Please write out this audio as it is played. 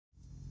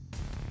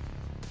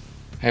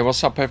Hey,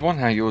 what's up everyone?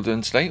 How you all doing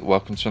today?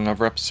 Welcome to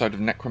another episode of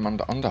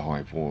Necromunda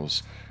Underhive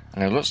Wars.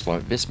 And it looks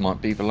like this might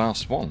be the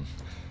last one.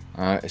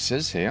 It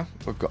says here,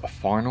 we've got a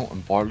final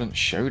and violent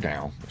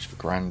showdown, which the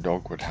Grand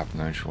Dog would have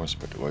no choice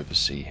but to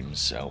oversee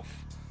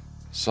himself.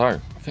 So,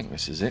 I think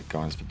this is it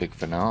guys, the big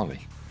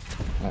finale.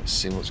 Let's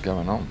see what's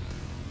going on.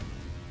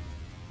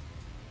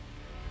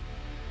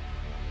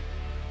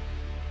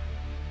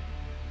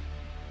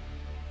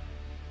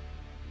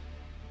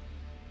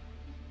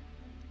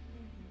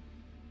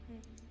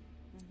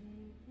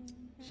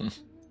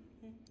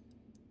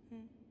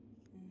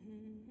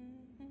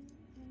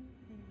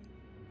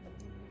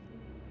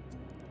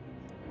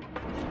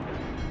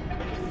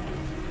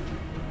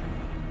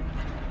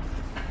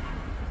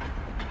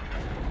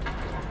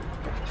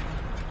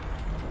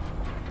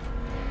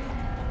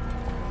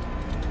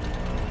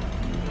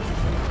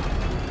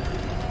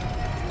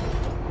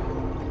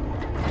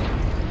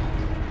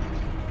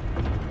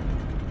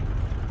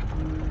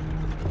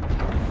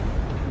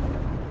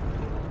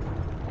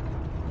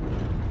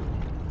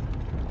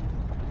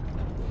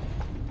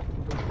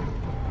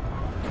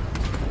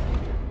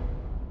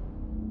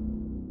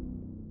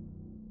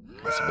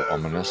 It's a bit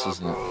ominous,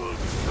 isn't it?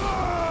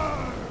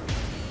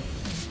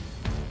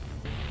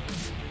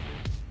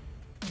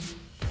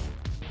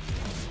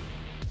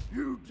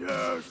 You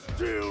dare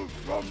steal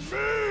from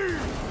me!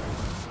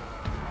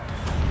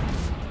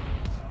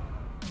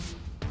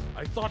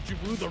 I thought you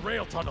blew the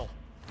rail tunnel.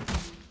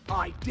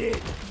 I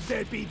did.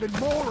 There'd be even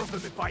more of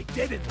them if I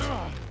didn't.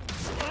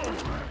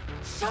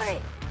 Shut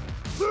it!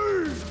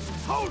 See!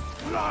 House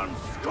clan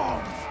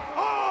scum!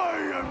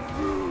 I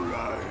am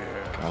ruler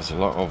here! There's a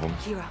lot of them.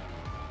 Kira,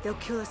 they'll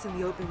kill us in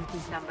the open with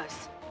these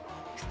numbers.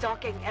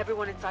 Stalking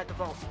everyone inside the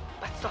vault,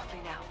 but softly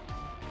now.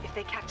 If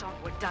they catch on,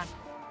 we're done.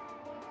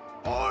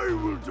 I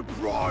will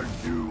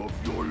deprive you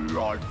of your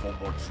life for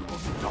what you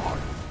have done.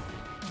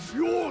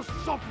 Your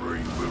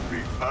suffering will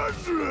be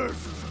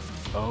endless!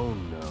 Oh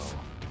no.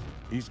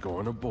 He's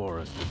going to bore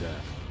us to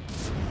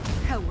death.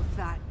 Hell with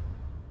that.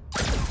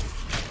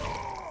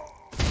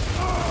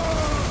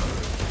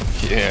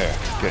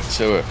 Yeah, get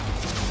to it.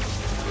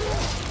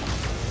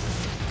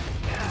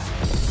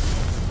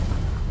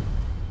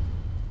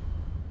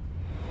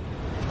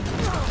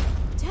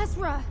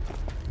 Tezra!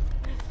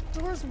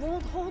 Doors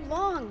won't hold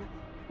long.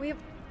 We have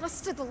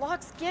busted the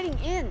locks getting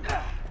in.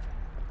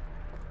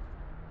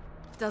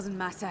 Doesn't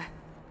matter.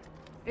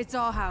 It's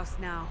our house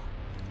now.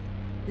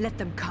 Let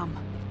them come.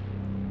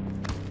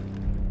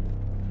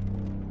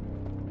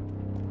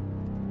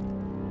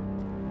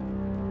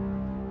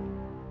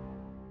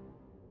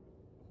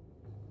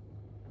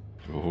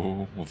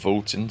 Oh,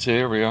 vault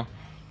interior.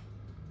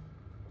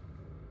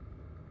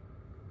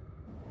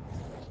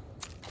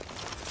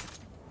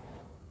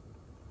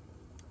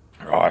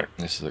 Right,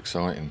 this is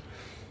exciting.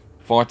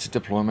 Fighter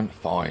deployment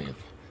 5.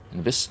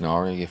 In this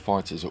scenario, your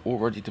fighters are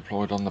already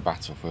deployed on the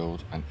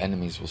battlefield, and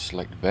enemies will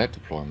select their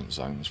deployment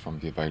zones from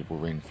the available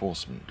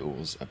reinforcement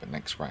doors at the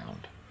next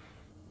round.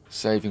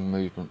 Saving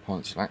movement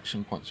points and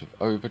action points with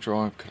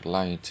overdrive could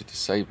allow you to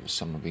disable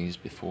some of these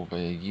before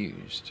they are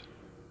used.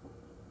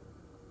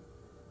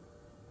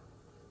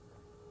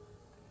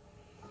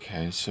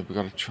 Okay, so we've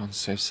got to try and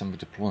save some of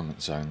the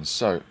deployment zones.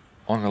 So,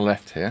 on the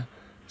left here,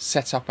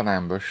 set up an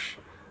ambush,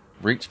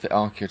 reach the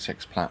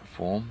archeotech's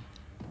platform,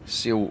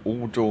 seal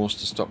all doors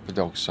to stop the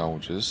dog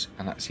soldiers,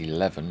 and that's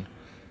 11,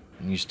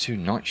 and use 2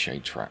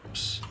 nightshade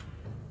traps.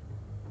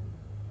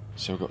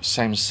 So we've got the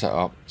same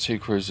setup, 2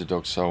 cruiser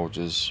dog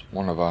soldiers,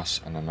 1 of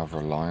us and another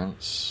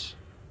alliance.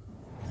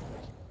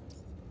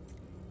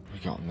 We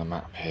got on the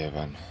map here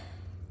then.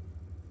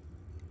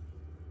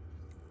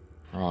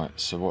 Right,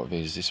 so what are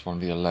these? This one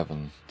of the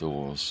 11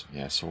 doors.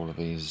 Yes, all of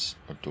these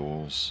are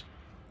doors.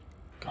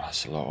 God,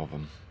 that's a lot of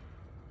them.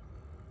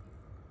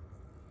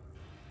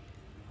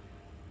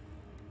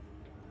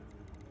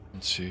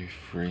 1, 2,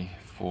 3,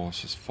 4,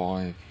 so there's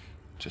 5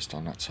 just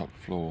on that top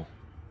floor.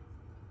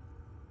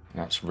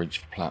 And that's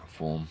reach the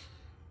platform.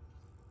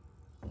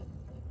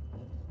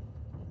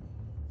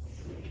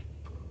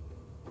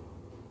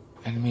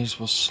 Enemies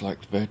will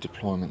select their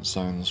deployment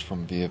zones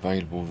from the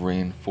available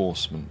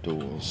reinforcement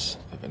doors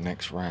at the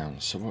next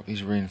round. So what are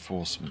these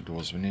reinforcement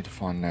doors? We need to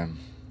find them.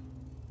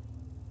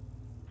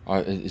 Oh,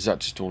 is that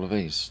just all of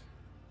these?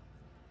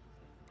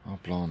 Oh,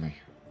 blimey.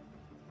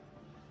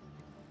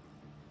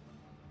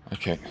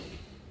 Okay.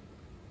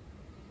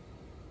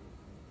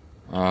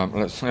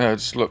 Let's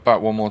just look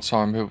back one more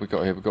time. Who have we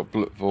got here? We've got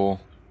Bullock.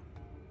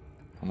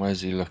 And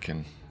where's he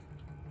looking?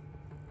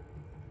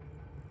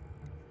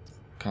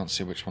 Can't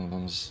see which one of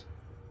them's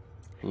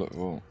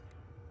Bullock.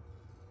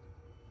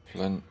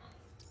 Flint.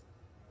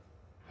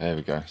 There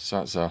we go. So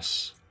that's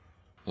us.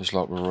 Looks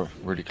like we're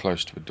really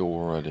close to the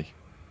door already.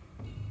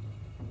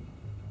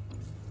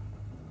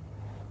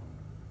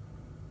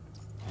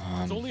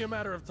 It's only a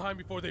matter of time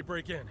before they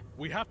break in.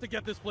 We have to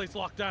get this place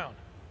locked down.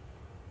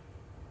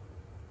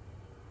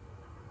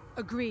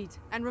 Agreed.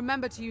 And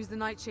remember to use the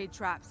nightshade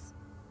traps.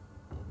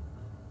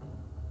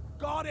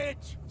 Got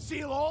it!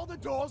 Seal all the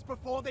doors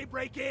before they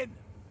break in!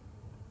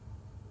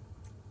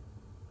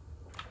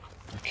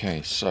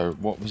 Okay, so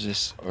what was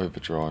this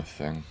overdrive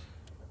thing?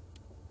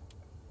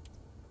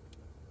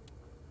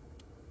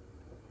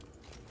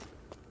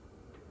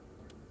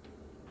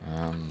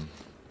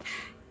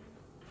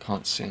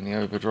 Can't see any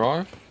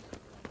overdrive.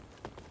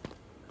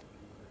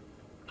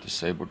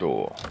 Disable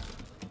door.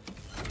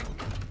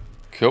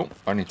 Cool,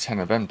 only 10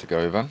 of them to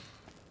go then.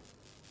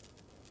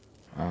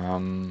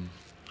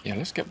 Yeah,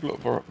 let's get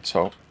Bullock up the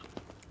top.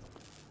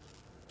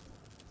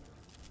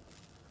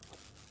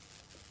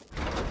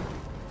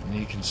 And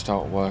he can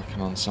start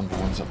working on some of the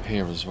ones up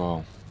here as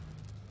well.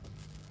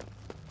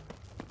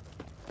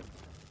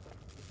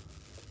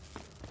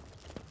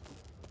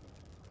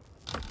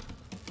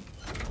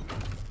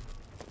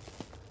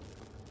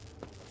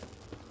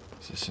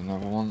 Is this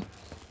another one?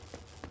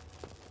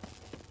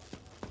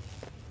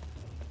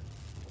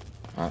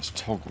 That's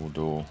toggle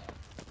door.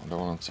 I don't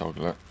want to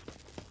toggle it.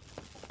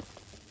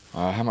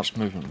 How much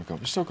movement we've got?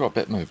 We've still got a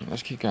bit of movement.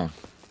 Let's keep going.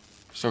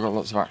 Still got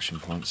lots of action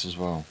points as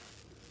well.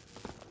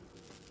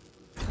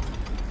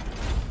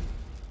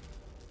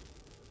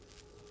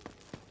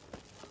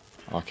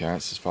 Okay,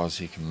 that's as far as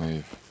he can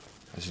move.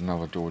 There's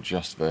another door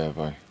just there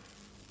though.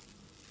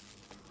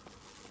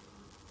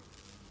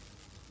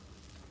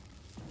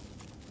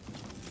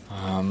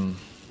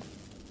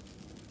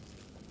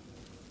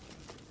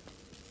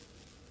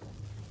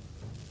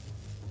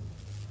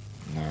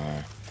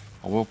 No.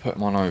 I will put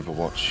him on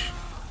Overwatch,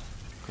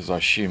 because I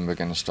assume we're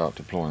going to start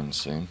deploying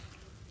soon.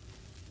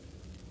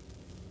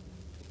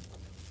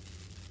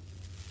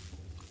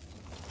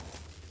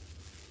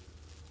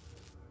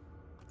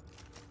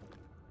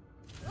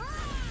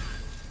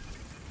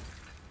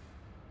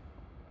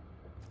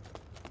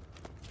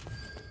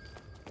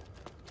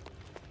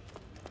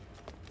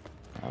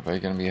 Are they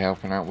going to be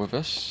helping out with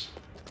us?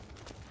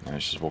 No,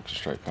 it's just walking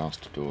straight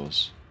past the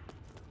doors.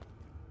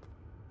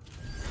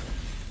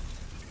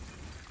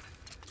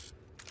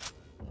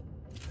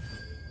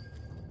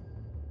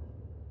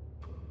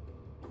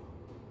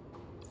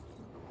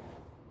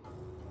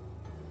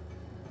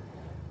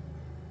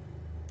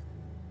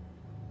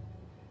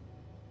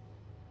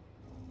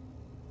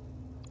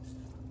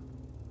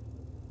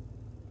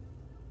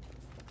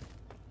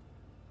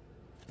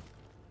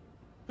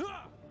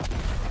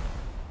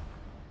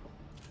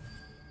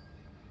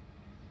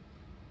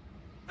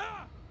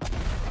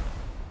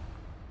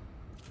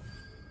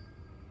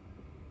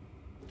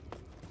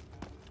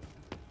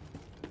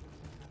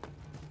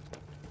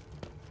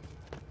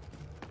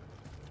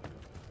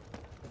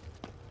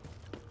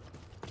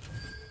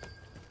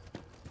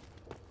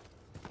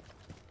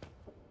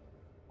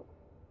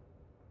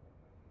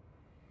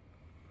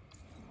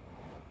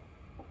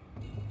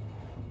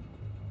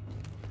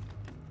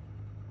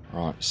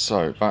 Right,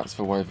 so back to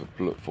the way that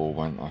Bullock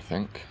went, I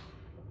think.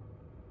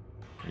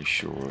 Pretty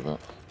sure of it.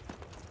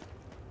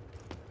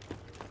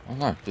 Oh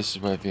no, this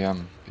is where the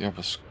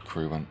other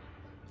crew went.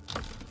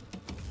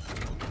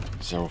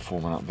 So they're all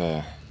forming up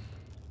there.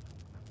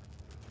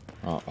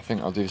 Right, I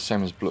think I'll do the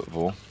same as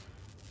Bullock.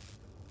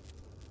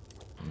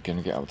 I'm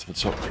gonna get up to the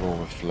top floor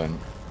with Flint,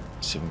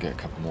 see if we can get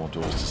a couple more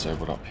doors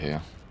disabled up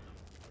here.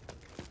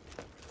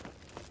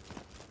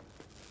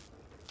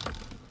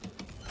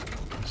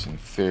 So in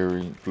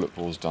theory,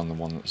 Bullock's done the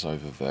one that's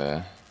over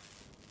there.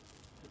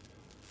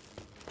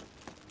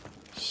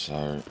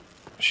 So,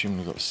 assuming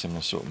we've got a similar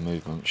sort of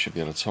movement, should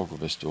be able to toggle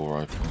this door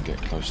open and get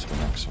close to the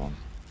next one.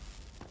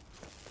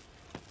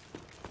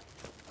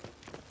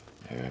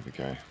 Yeah, there we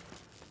go.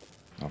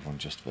 Another one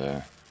just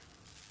there.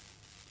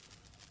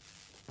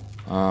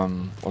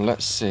 Well,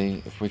 let's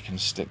see if we can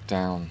stick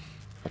down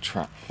a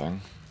trap thing.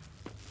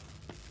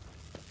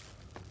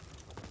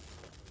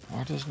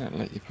 Why doesn't it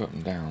let you put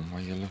them down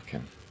where you're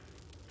looking?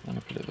 I'm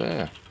going to put it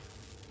there.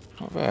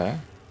 Not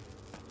there.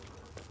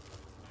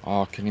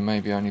 Oh, can you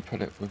maybe only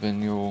put it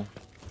within your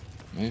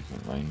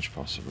movement range,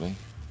 possibly?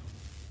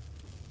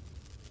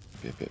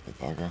 Be a bit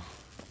of a bugger.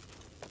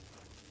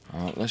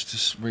 Let's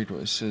just read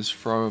what it says.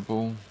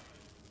 Throwable.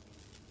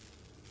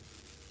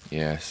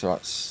 Yeah, so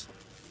that's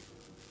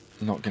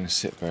not going to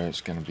sit there.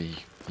 It's going to be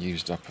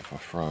used up if I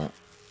throw it.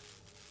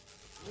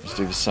 Let's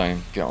do the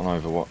same. Get on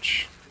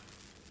Overwatch.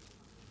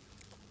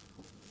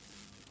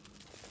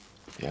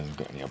 He hasn't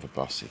got any other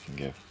buffs he can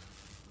give.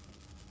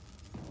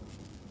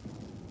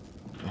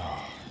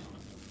 Oh.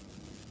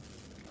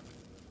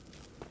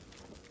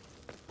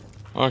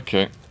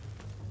 Okay.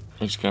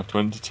 We're just going to have to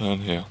end the turn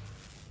here.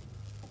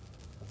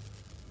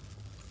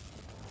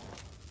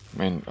 I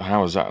mean,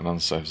 how is that an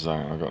unsafe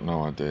zone? I've got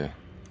no idea.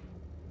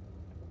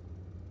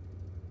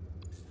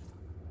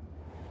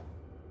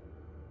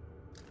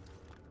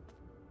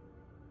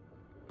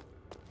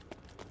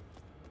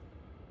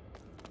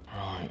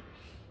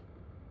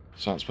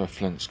 So that's where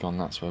Flint's gone,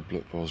 that's where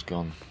Bullock's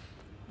gone.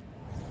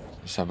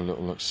 Let's have a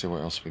little look, see what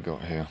else we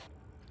got here.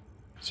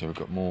 So we've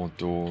got more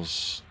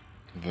doors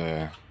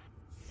there.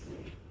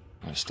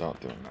 Let's start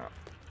doing that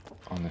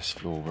on this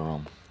floor we're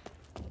on.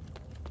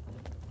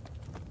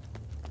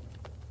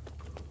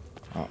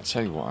 I'll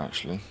tell you what,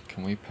 actually,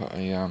 can we put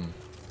a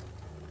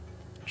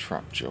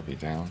trap jobby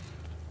down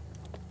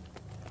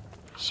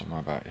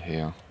somewhere about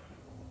here?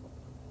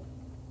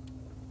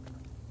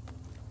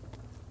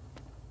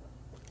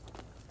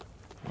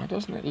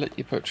 doesn't it let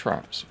you put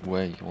traps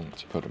where you want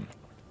to put them?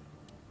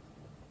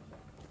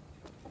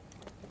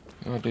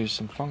 You gotta do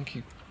some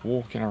funky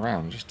walking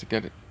around just to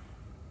get it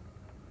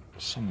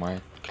somewhere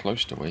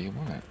close to where you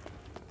want it.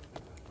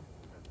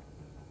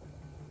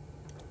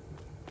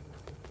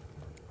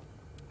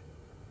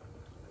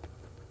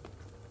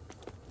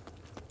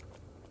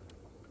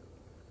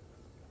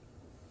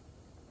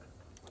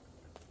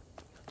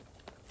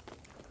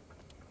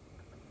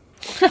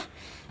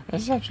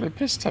 It's actually a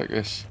piss take,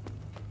 this.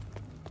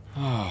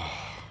 Oh,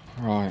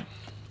 right.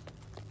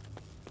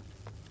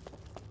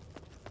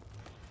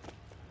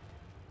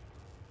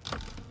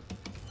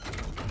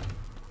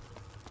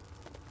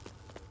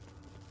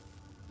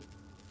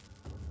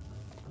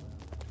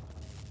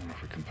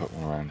 If we can put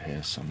one around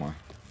here somewhere.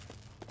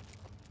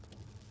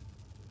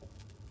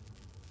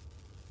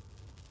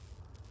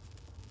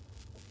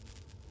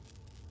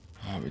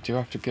 We do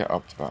have to get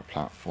up to that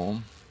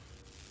platform.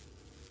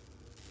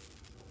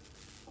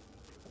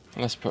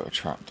 Let's put a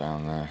trap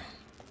down there.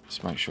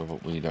 Let's make sure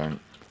that we don't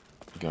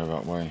go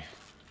that way.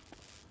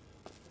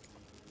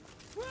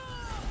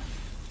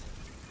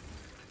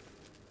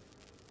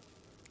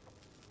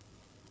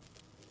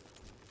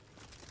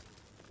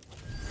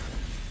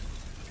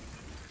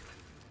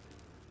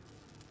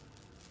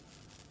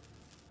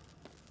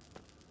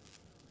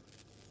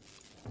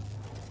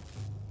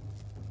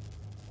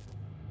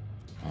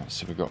 Right,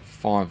 so we've got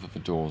 5 of the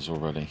doors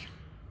already.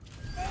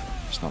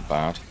 It's not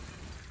bad.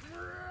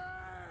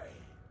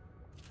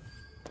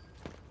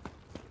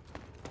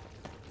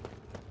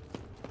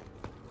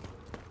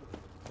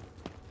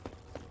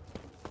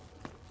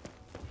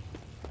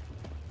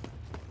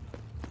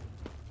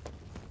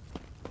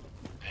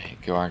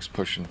 Goag's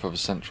pushing for the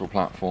central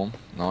platform.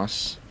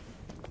 Nice.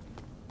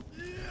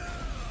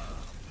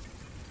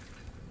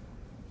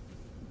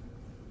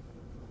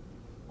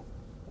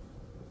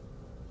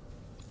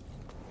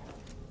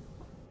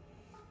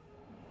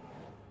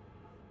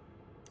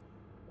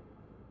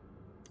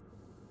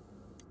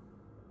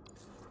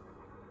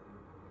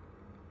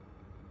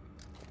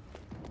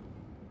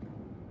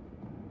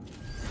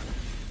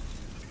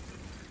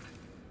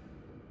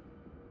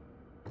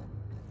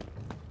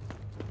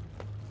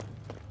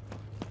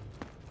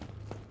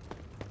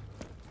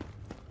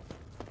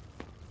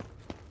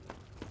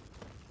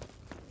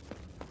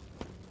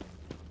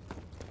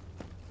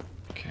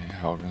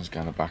 Hogan's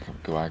going to back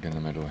up Goag in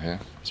the middle here.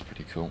 That's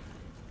pretty cool.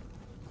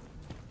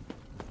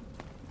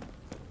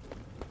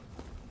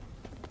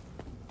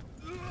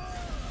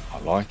 I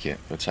like it.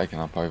 We're taking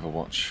up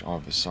Overwatch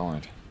either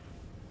side.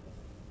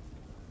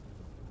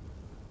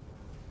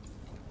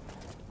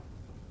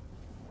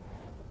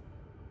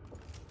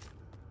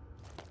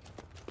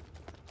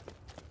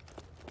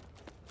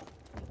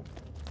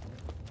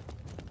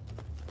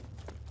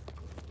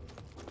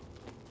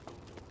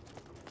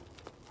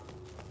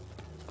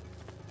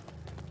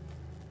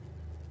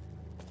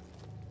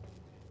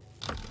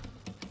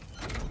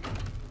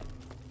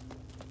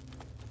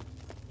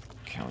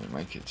 Can we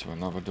make it to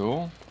another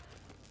door?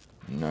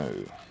 No.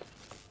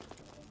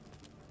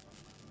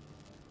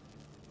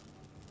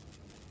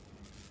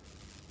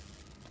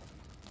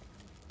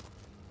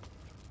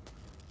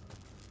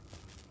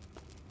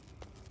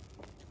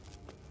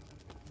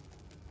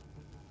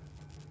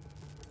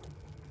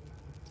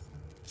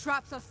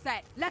 Traps are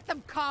set. Let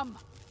them come.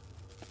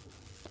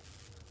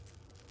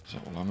 Is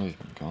that all our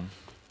movement gone?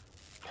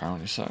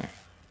 Apparently so.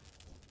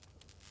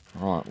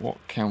 Right, what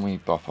can we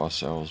buff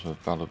ourselves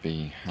with? That'll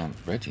be hand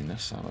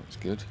readiness, that looks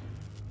good.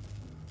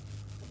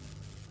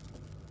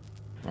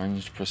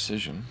 Ranged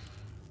precision.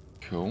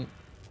 Cool.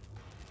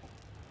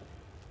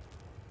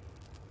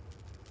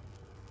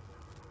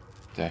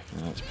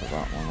 Definitely, let's put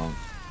that one on.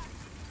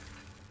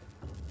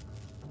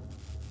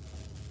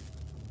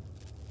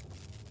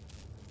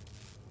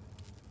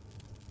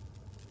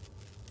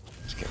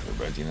 Let's get the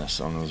readiness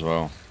on as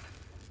well.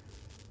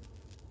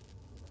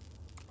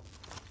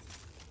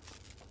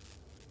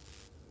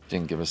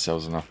 Didn't give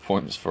ourselves enough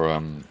points for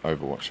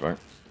Overwatch though.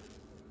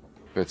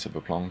 Bit of a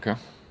plonker.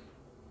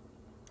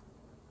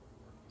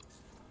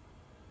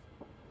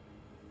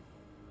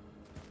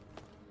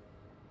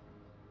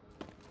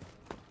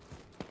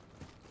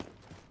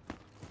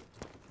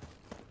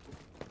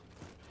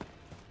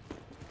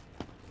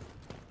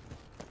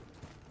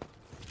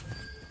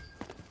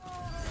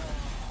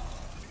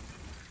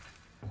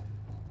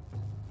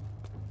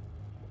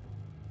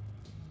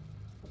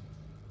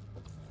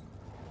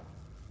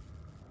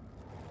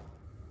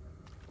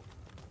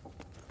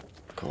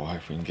 Cool, I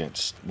hope we can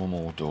get one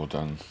more door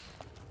done.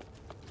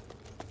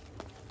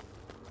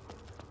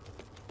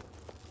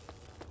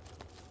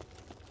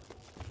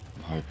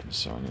 I'm hoping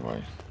so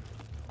anyway.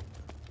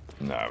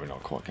 No, we're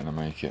not quite going to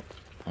make it.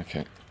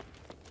 Okay.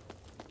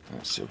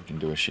 Let's see if we can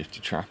do a shifty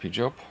trappy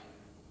job.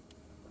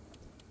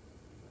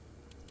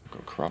 We've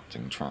got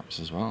corrupting traps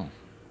as well.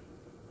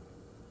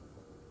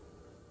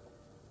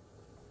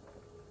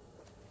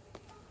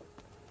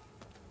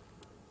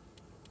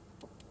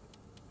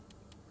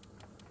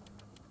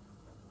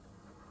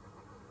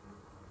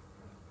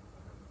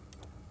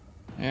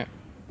 Yeah,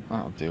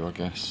 that'll do, I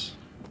guess.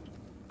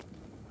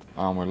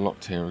 And we're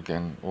locked here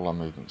again. All our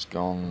movement's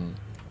gone.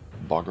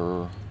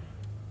 Bugger.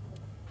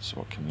 So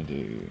what can we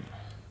do?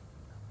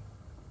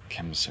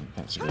 Chemsynth,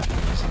 that's a good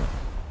thing, isn't it?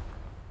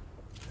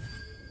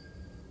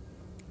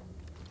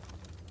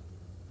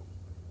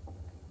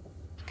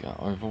 Get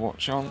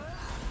Overwatch on.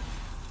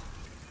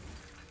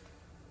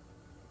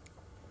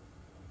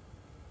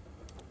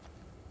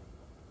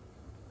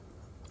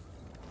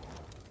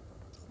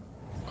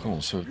 Cool,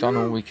 so we've done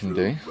all we can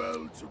do.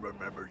 Well to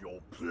remember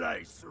your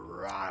place,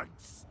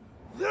 Rags.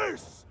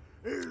 This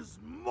is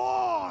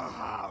my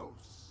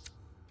house.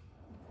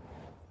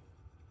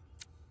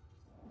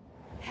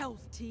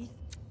 Hell's teeth.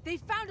 They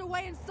found a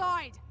way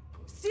inside.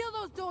 Seal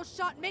those doors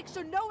shut. Make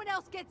sure no one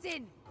else gets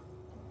in.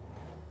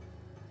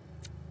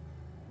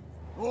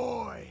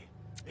 Boy,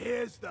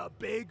 here's the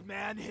big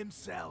man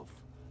himself.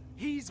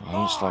 He's mine.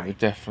 Looks like we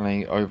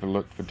definitely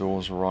overlooked the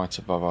doors right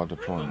above our They'll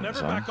deployment never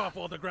zone. back off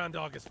while the Grand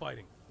Dog is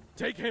fighting.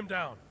 Take him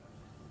down.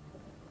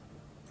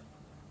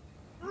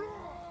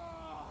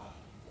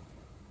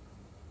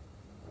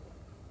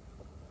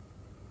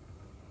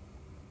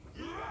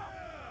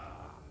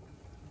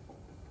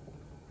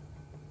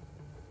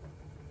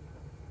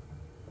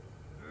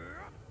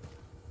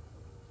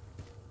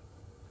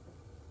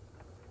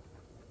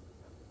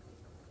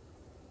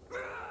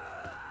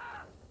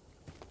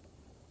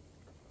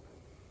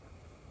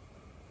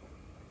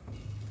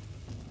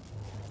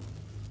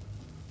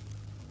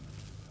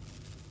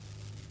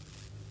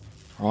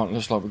 Right,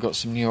 looks like we've got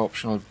some new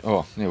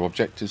new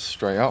objectives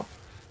straight up.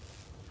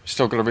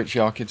 Still got to reach the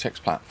archeotech's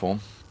platform,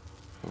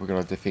 but we've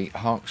got to defeat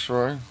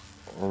Harksrow,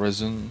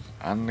 Arisen,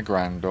 and the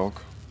Grand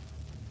Dog.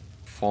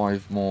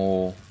 5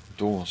 more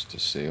doors to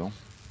seal.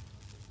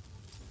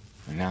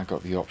 We now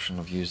got the option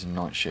of using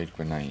nightshade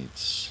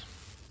grenades.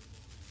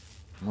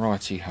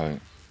 Righty ho.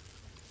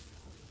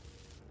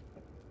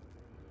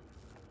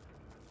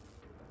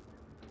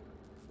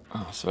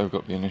 Ah, so they've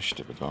got the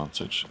initiative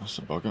advantage. That's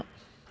a bugger.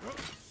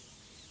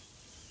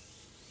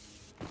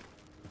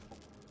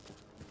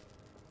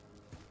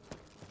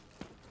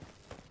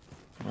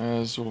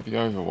 Where's all the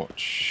Overwatch?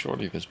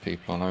 Surely there's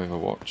people on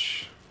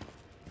Overwatch.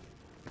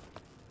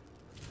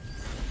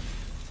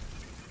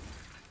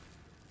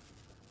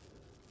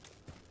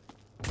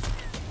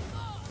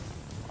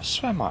 I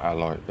swear my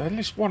ally, at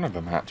least one of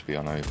them had to be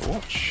on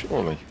Overwatch,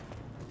 surely.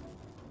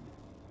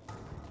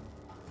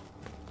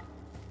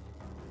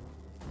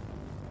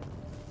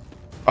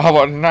 Oh,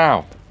 what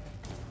now?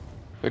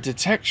 The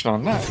detection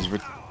on that is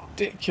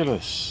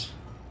ridiculous.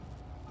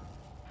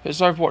 If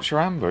it's Overwatch or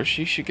ambush,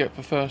 you should get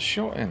the first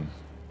shot in.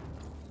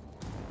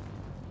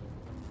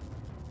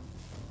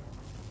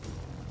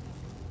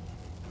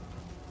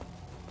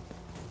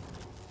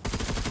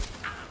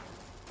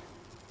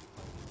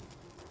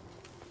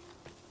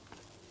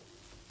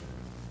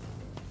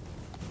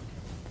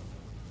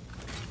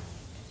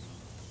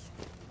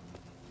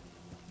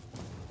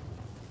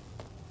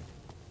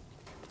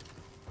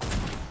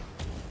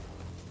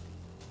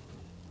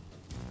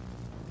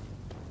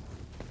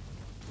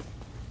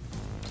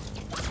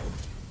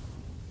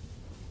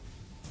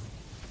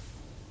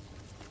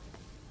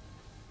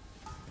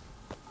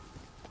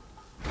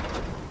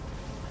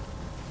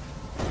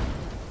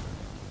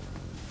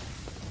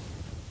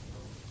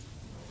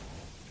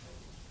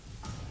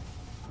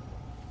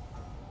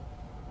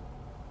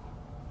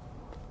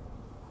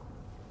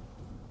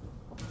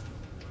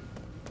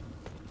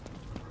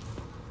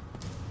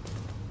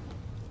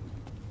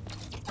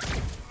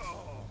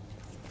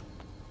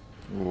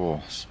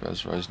 Oh,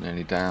 Spezro's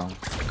nearly down.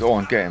 Go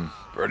on, get him.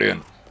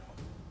 Brilliant.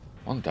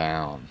 One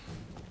down.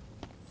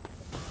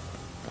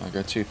 Don't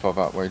go too far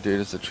that way, dude.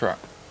 There's a trap.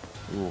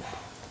 Ooh.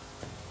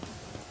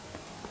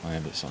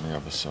 Maybe it's on the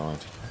other side.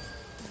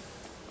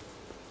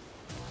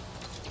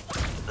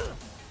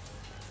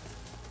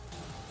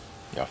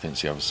 Yeah, I think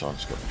it's the other side.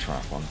 It's got the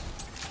trap on.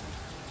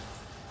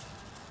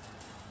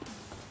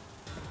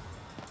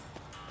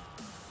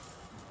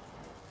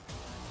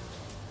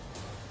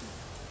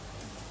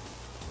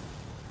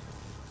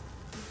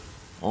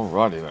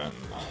 Alrighty then.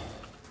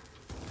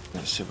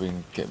 Let's see if we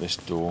can get this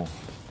door.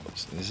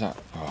 Is that?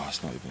 Oh,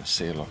 it's not even a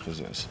seal off,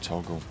 is it? It's a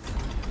toggle.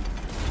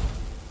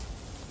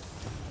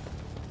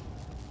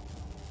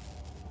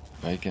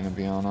 Are they going to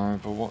be on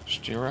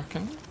Overwatch, do you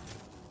reckon?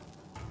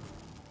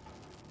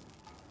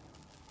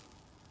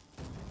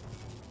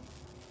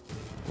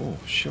 Oh,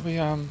 should we,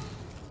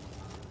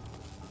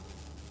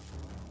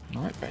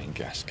 Nightbane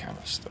gas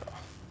canister.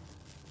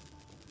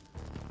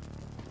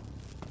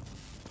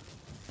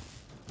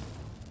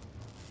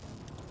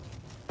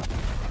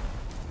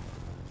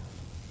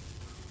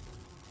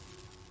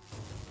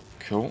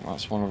 Cool,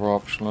 that's one of our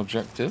optional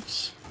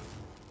objectives.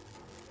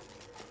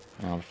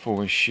 Now before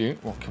we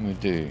shoot, what can we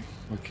do?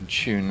 We can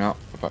tune up,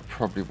 but that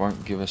probably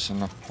won't give us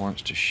enough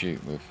points to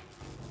shoot with.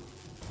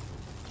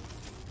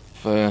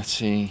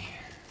 30,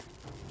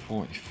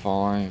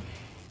 45,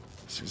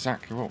 that's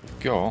exactly what we've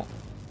got.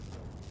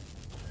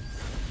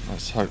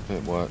 Let's hope that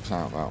it works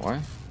out that way.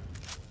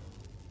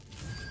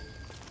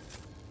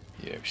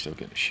 Yeah, we still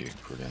get to shoot,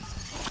 brilliant.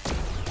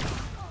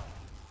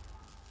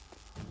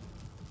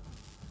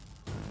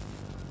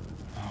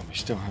 we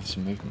still have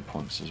some movement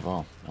points as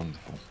well.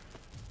 Wonderful.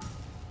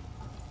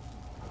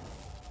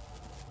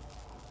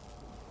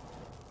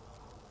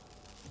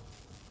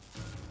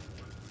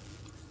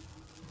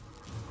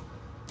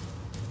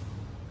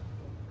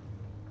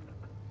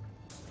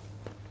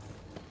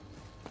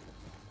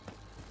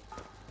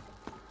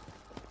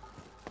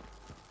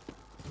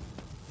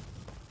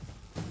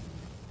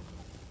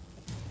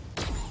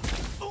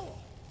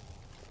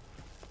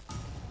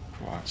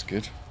 That's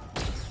good.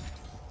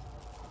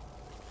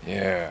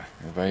 Yeah,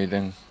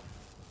 evading,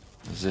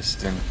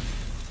 resisting,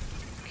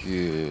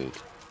 good.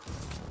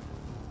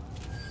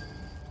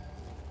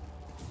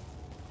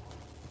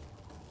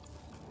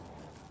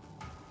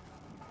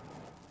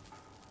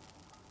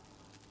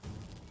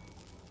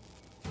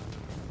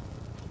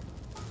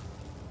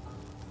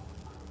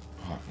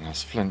 Right, and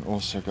has Flint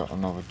also got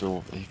another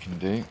door that he can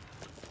do?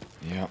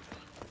 Yep.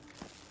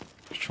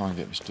 Let's try and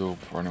get this door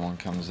before anyone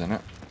comes in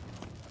it.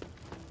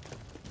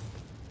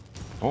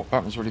 Oh,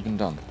 that one's already been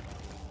done.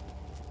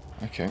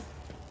 Okay.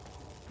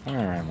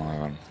 Where am I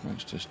then?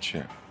 Let's just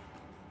check.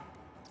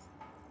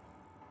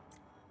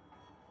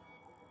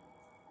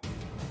 Oh,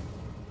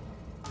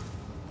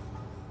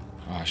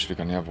 I should have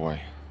gone the other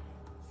way.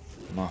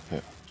 Map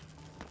it.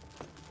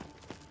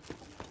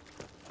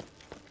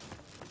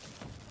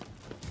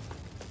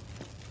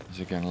 Is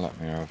it going to let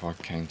me, or have I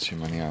gained too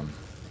many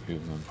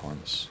movement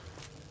points?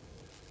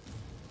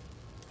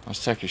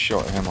 Let's take a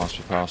shot at him whilst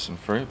we're passing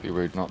through. It'd be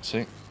rude not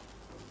to.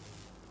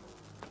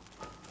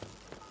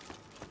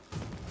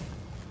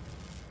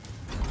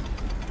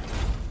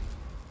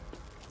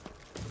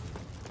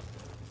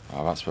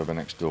 Oh, that's where the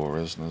next door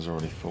is, and there's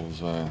already fools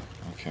there.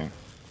 Okay.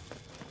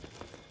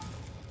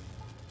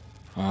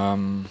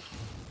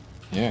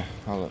 Yeah,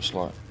 that looks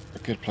like a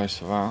good place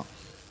for that.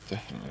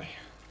 Definitely.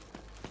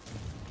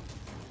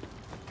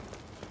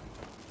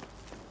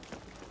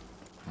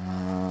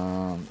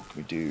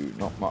 We do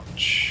not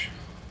much.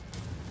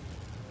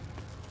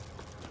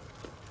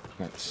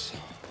 Let's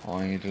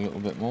hide a little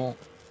bit more.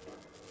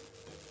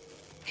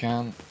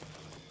 Can.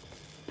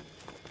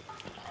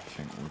 I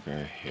think we'll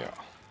go here.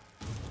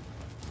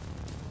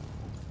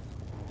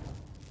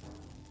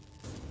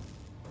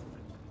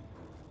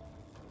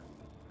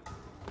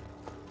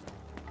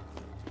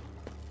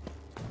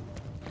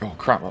 Oh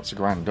crap, that's a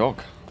grand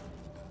dog.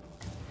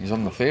 He's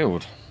on the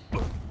field.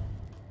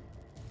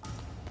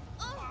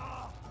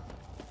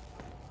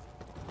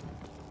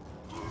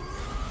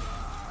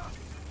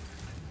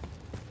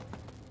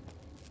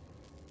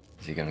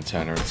 Is he going to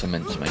turn her into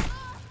mincemeat?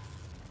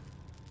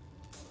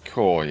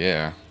 Cool,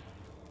 yeah.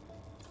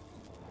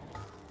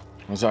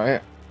 Was that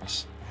it?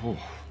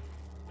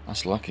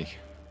 That's lucky.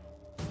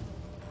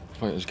 I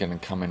thought it was going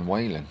to come in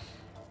wailing.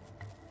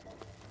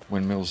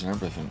 Windmills and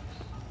everything.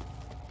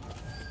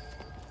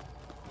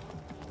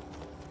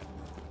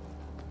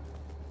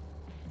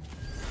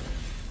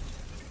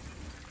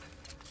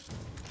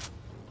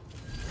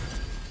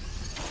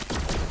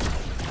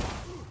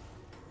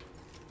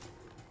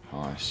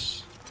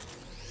 Nice.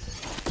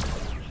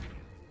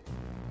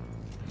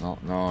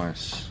 Not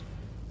nice.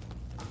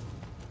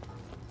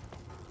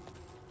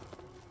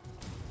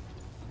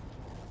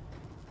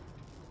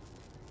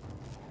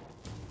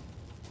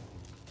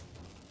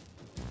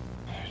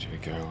 Who do we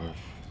go with?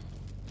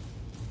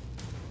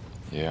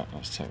 Yeah,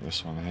 let's take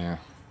this one here.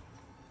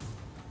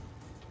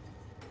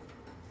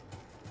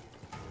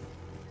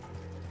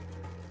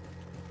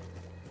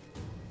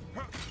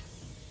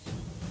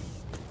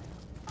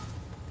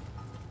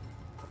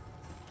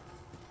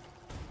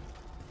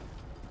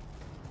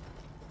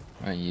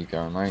 There you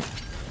go, mate.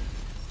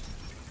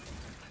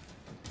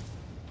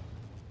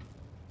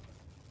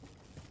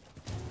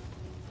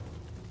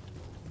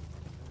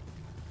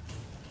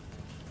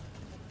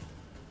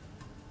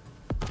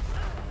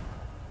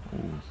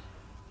 Ooh.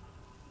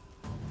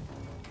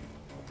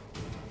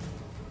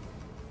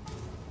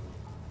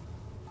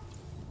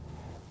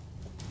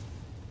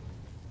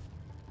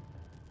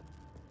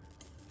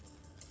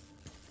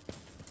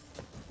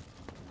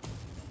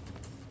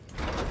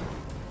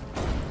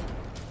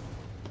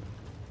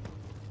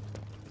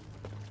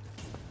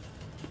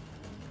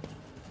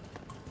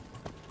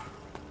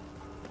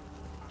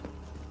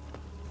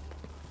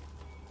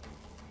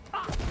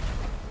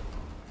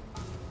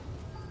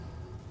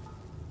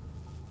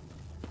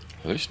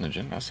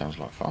 Hallucinogen? That sounds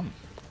like fun.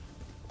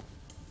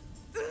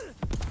 Yeah,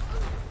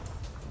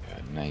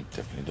 Nate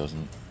definitely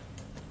doesn't.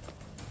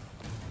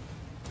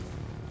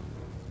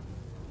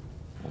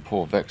 Well,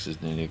 poor Vex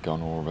is nearly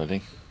gone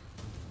already.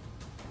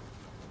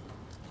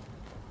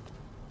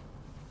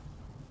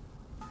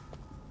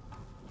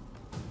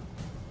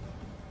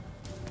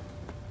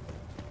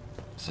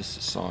 Is this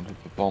the side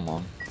with the bomb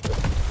on?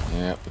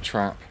 Yeah, the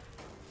trap.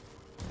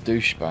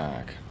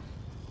 Douchebag.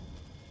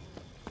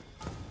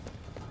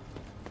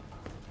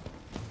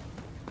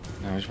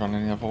 Now he's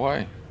running the other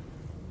way.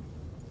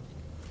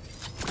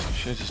 You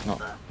should just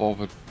not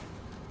bothered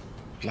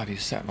bloody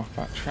setting off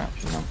that trap,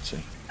 you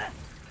numpty.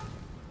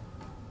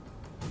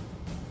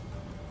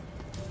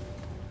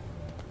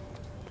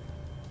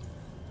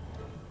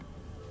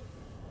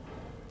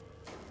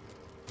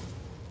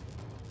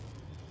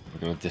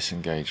 We're going to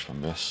disengage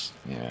from this.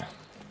 Yeah.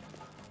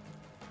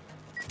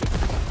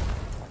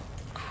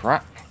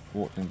 Crap.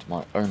 Walked into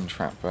my own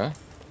trap there.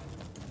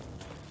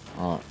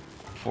 Right.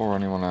 Before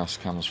anyone else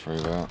comes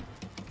through there.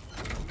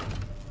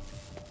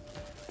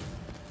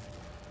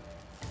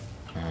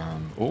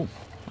 Oh,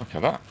 look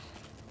at that.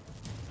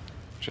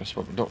 Just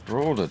what the doctor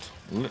ordered.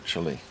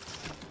 Literally.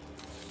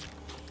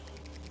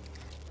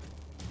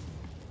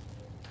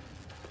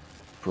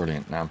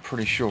 Brilliant. Now I'm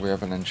pretty sure we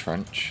have an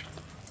entrench.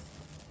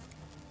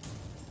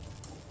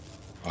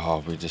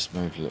 Oh, we just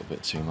moved a little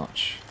bit too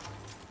much.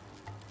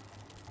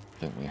 I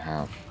think we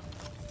have.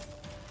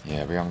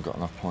 Yeah, we haven't got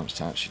enough points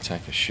to actually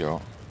take a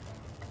shot.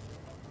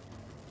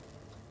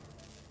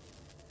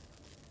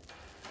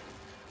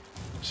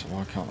 So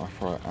why can't I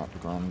throw it at the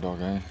grand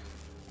dog, eh?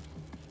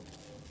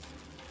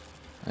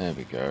 There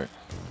we go.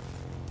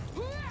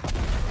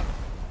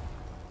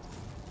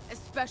 A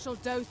special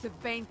dose of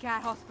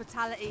Banecat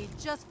hospitality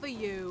just for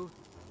you.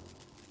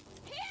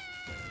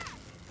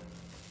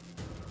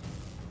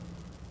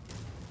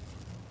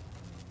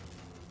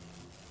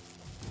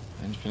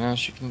 Anything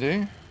else you can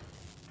do?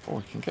 Oh,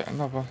 we can get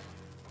another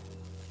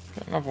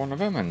one of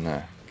them in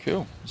there.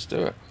 Cool, let's do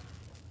it.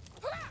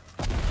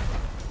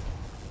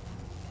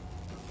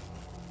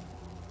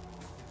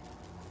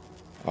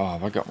 Oh,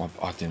 have I got my...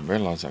 I didn't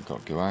realise I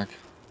got Guag.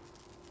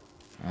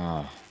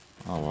 Ah,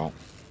 oh well.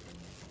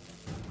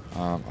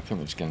 I think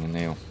we're just going to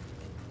kneel.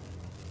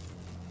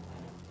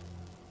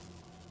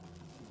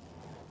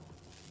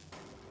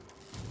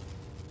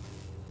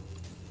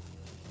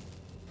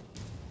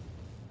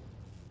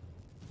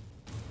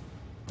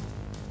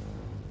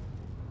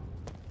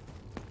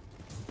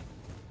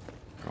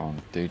 Go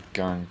on, dude,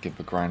 go and give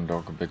the grand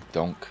dog a big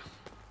donk.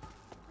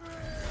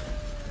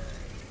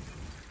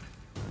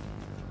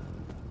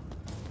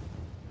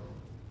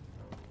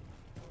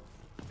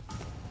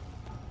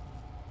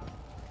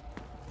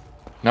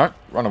 No,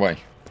 run away.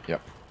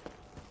 Yep.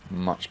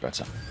 Much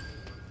better.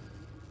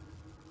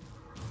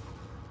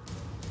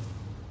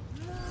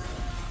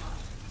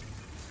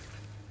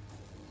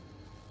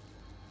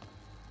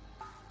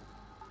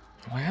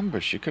 My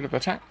ambush, you could have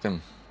attacked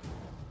them.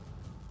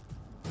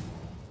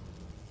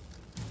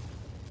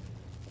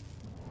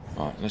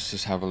 Right, let's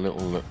just have a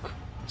little look,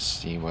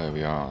 see where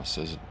we are.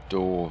 So there's a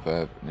door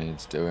there that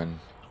needs doing.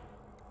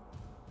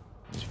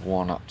 There's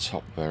one up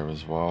top there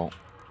as well.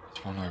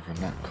 There's one over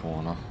in that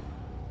corner.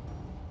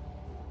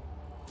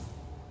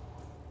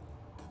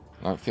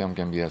 I don't think I'm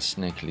going to be able to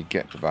sneakily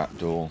get to that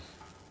door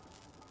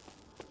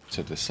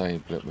to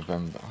disable it with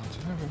them, but I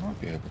don't know, we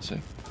might be able to.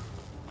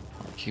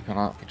 Right, keep an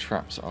eye out for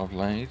traps that I've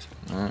laid.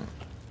 No.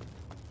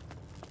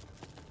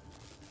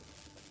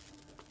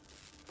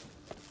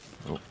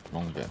 Oh,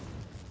 wrong bit.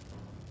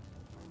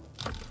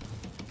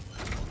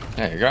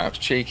 There you go, that's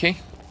cheeky.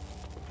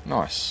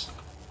 Nice.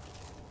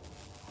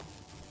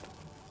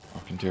 I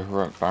can do a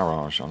heroic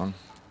barrage on them.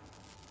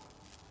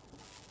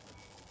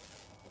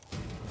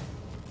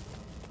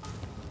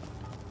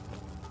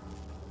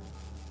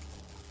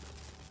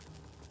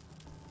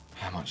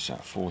 How much is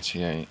that?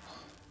 48.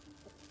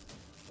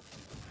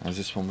 As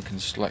this one we can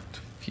select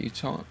a few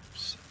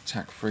times.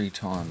 Attack 3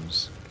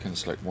 times. You can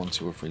select 1,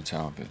 2 or 3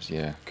 targets.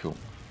 Yeah, cool.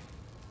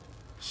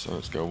 So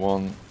let's go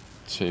 1,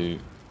 2,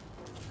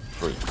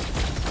 3.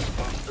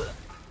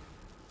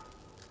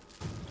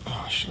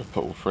 Oh, I should have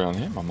put all 3 on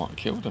him. I might have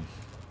killed him.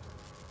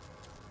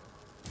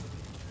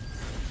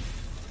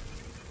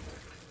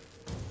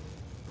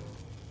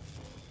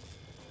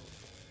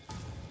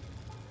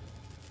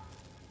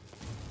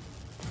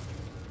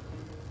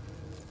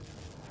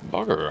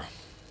 Bugger.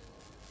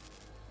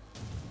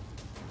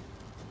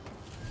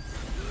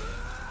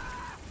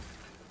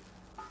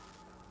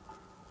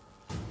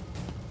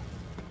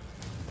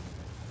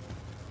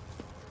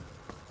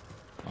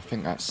 I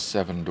think that's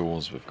 7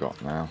 doors we've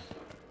got now.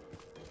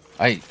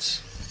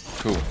 8.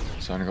 Cool.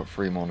 So only got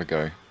 3 more to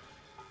go.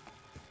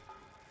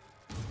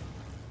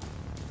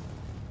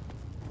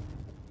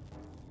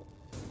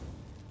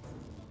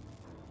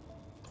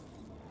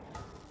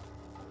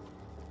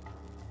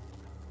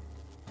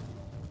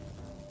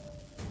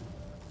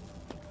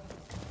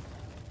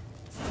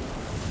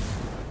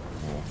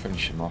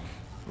 Finish him off.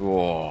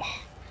 Oh,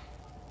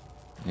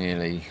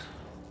 nearly.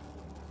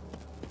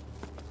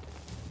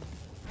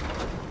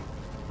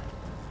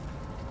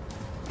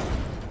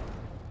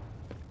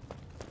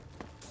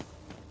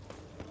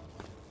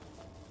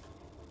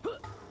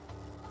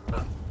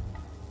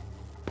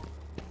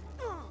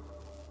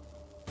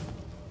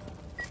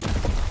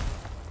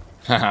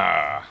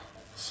 Haha,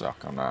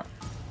 suck on that.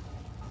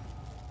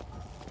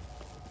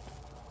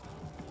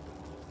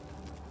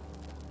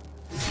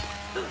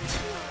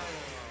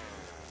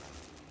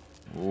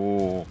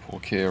 Oh, poor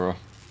Kira.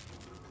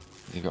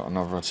 You got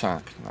another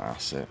attack? Nah,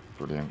 that's it.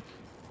 Brilliant.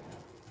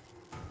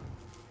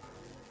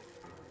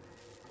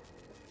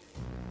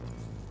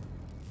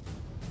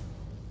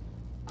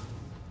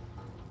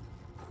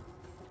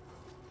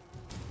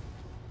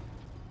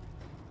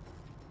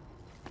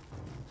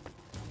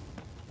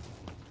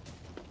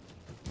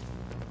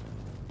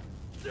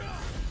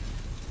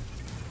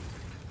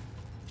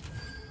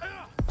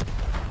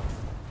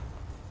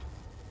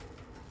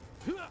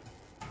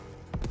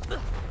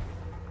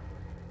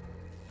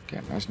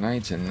 Getting those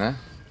nades in there.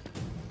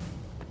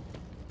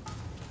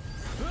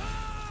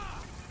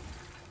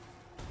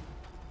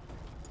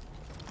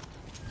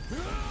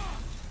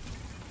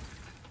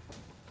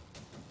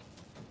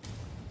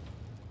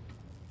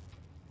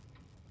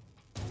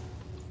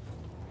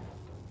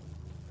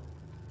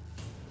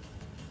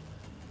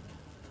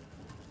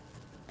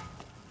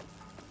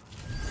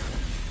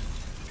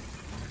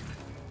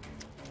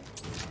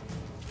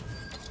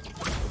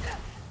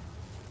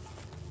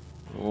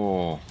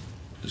 Oh,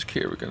 is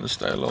Kira going to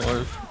stay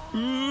alive?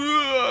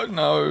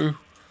 No.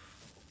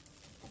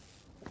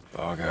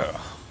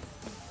 Bugger.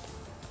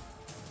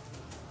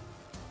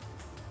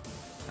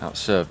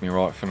 Outserved me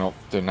right for not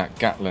doing that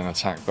Gatling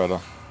attack better.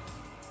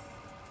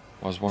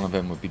 Otherwise one of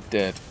them would be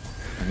dead.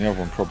 And the other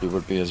one probably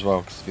would be as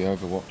well because of the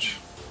Overwatch.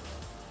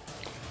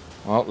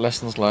 Well,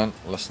 lessons learned.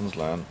 Lessons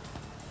learned.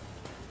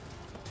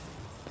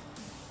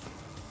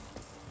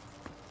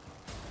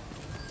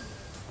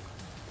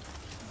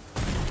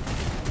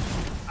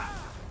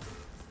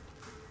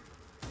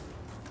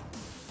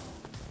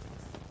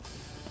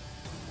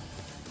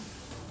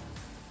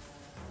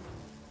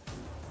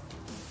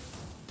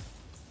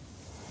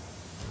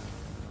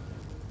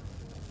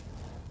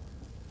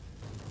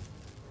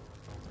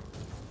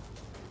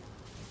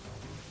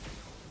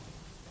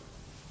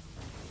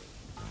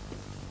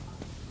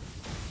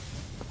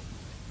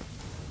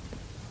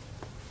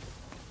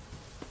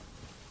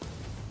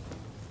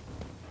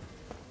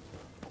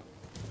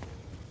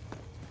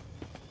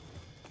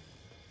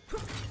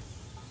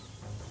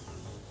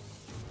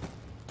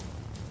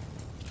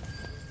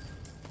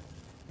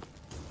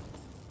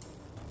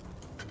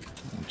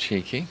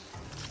 Cheeky.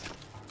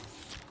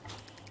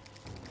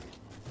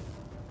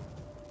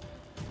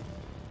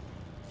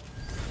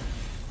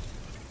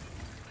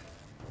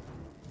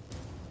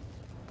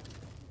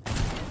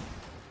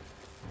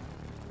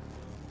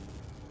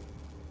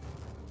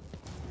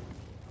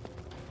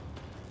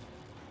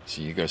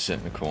 So you go sit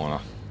in the corner,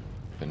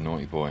 the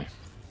naughty boy.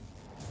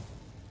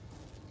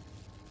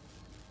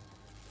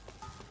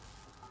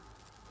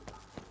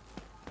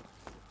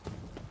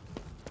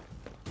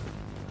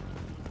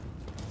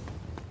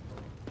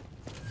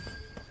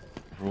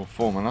 We're all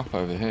forming up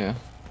over here.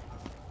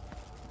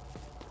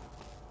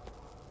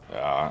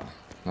 Ah,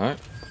 no.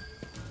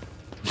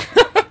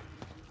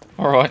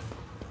 Alright.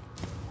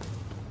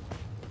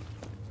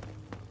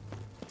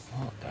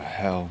 What the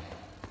hell?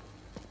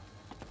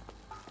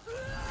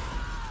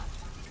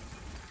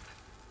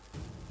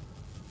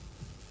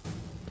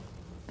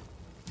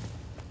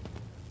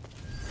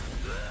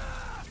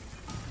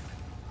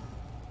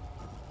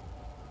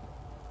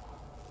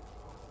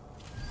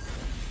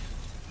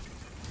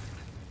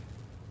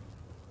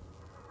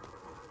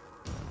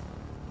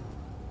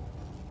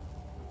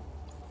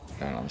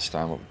 I don't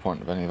understand what the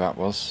point of any of that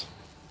was.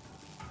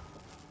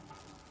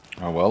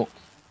 Oh well.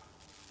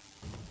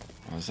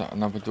 Oh, is that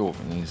another door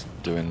that he's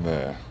doing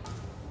there?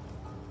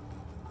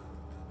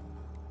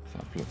 Is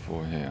that Bullock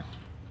 4 here?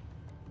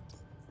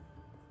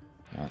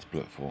 Yeah, that's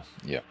Bullock 4.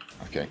 Yep.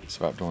 Okay,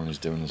 so that door he's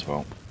doing as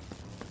well.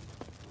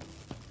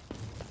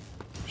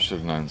 Should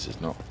have known this is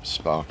not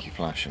Sparky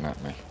flashing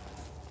at me.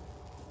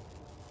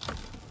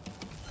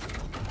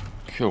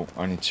 Cool,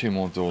 only 2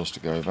 more doors to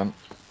go then.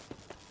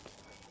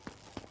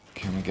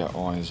 Can we get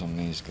eyes on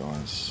these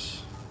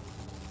guys?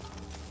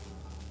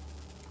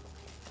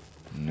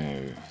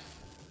 No.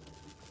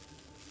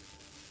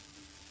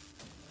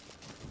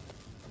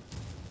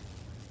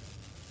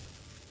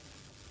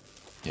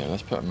 Yeah,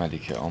 let's put a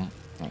medikit on.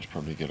 That's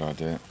probably a good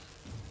idea.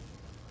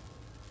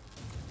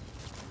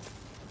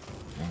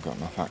 I haven't got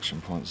enough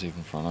action points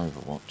even for an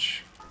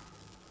Overwatch.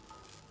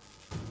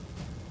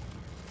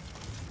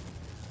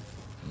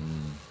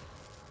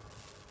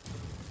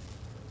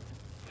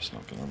 It's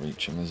not going to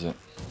reach him, is it?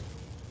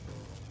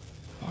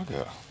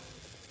 Bugger.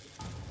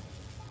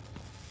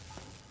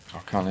 I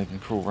can't even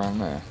crawl around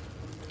there.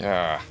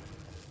 Yeah.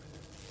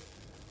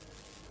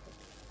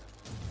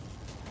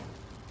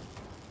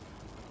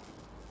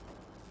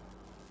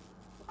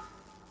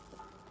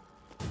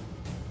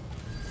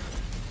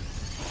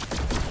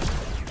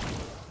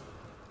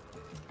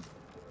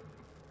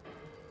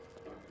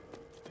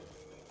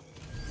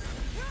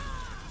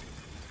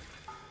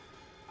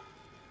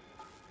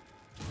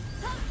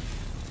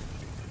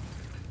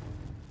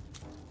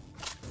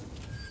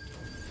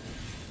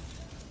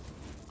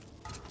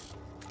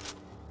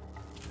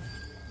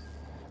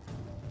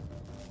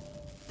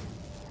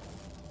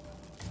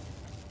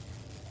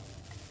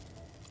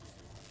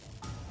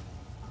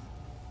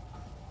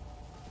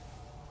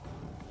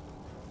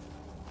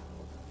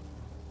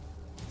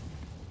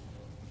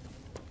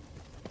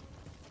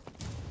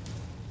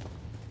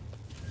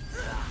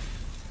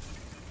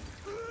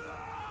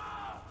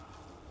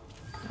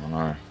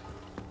 No.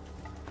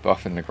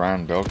 Buffing the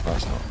ground dog,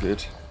 that's not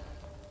good.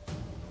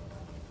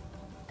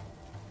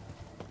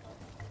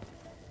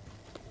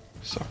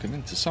 Sucking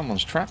into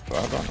someone's trap though,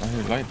 I don't know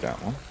who laid that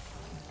one.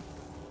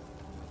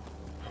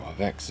 Oh,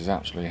 Vex is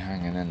absolutely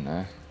hanging in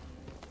there.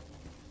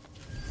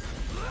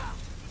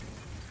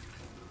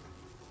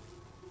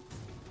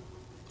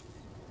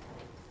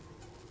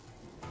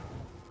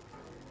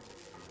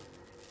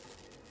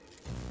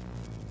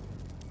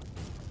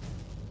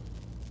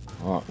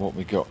 Right, what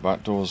we got?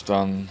 Back door's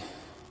done.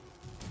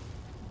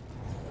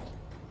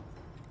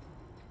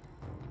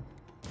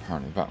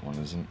 Apparently that one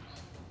isn't.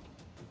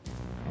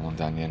 The one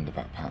down the end of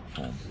that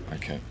platform.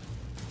 Okay.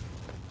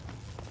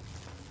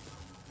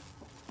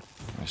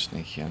 No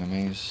sneaky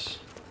enemies.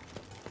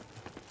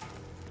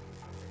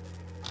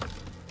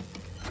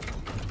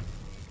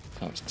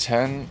 That's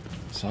 10.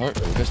 So we'll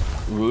just.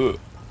 Ugh.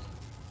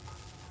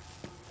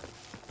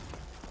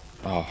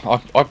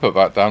 Oh, I put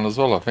that down as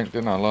well, I think,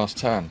 didn't I? Last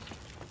turn.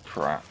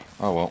 Crap.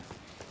 Oh well.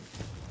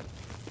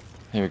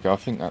 Here we go. I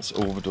think that's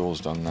all the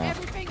doors done now.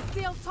 Everything's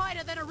sealed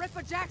tighter than a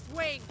Ripperjack's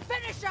wing.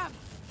 Finish him!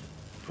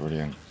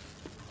 Brilliant.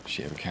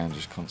 Shit, we can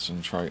just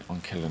concentrate on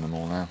killing them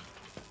all now.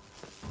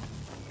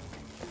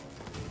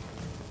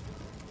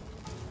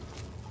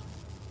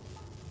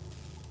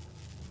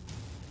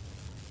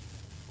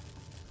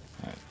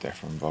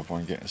 Death and Bob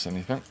won't get us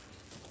anything.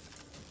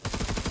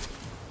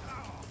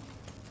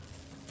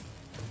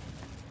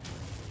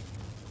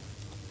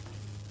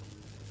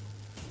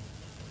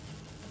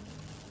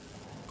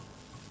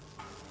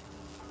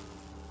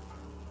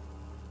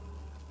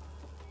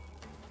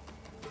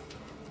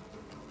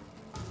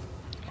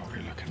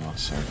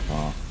 So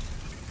far,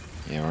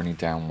 yeah, we're only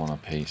down one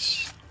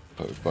apiece,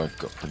 but we've both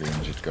got pretty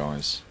injured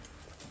guys.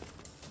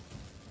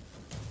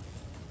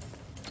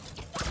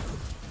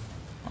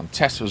 And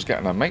Tesla's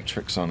getting a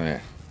matrix on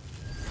here,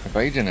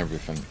 evading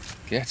everything.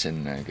 Get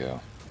in there,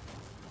 girl.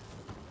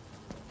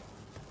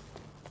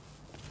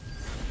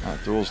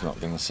 That door's not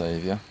going to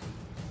save you.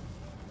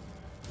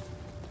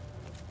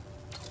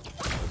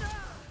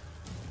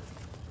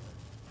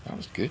 That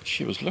was good.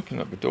 She was looking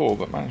at the door,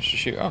 but managed to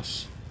shoot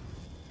us.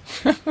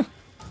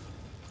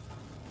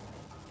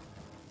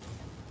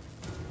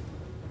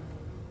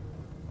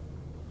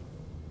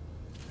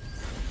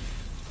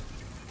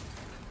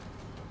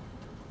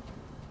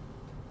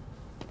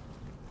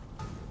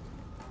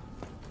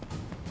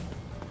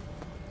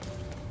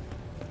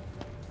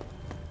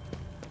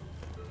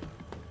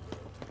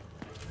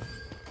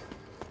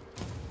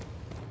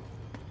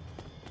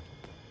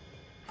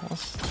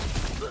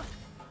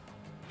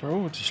 They're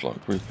all just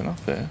like grouping up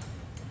here.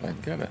 I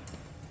don't get it.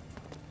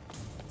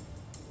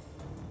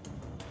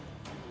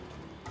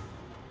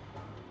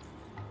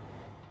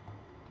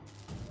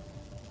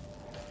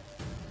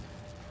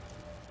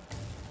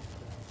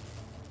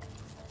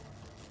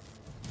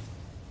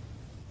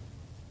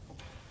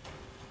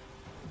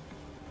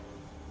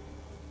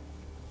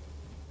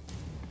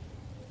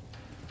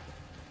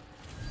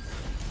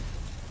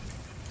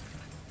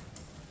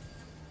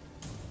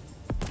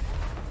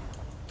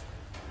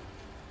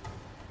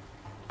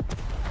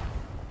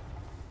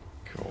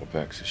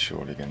 Vex is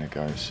surely going to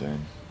go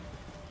soon.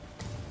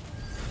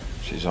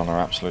 She's on her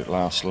absolute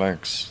last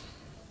legs.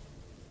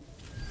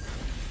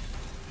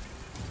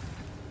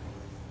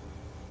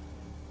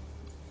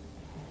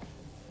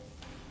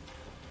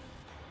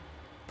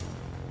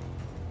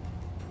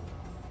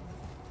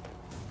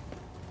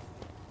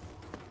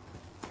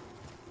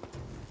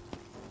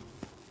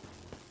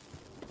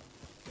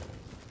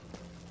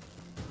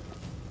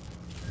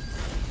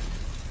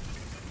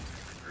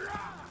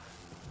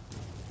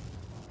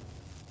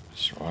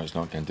 Right, he's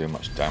not going to do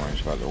much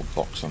damage with that little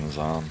box on his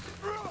arm.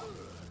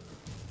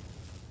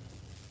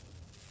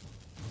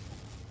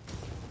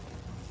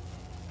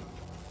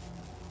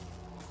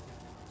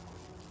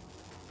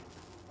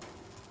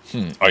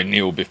 I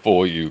kneel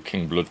before you,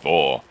 King Blood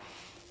 4.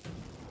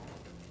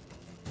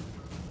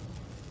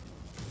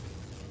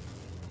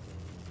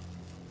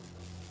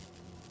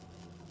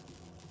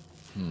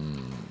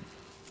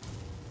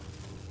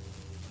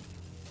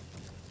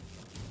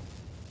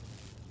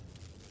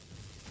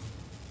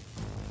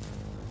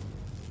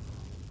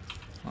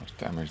 How much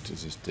damage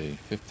does this do?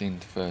 15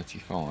 to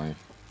 35.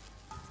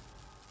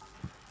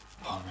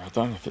 Oh, I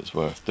don't know if it's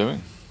worth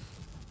doing.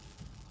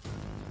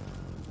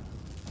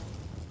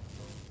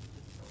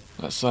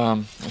 Let's see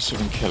if we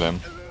can kill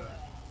him.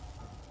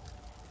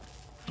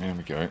 There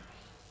we go.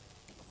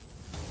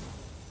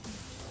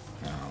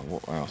 Now,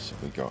 what else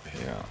have we got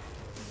here?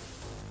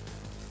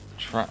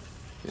 Trap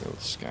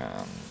field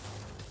scan.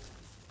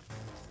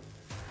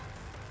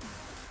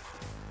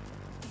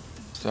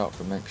 Start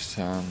the next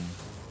turn.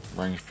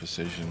 Range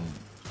precision.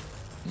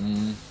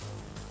 There's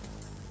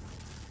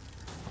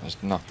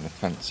nothing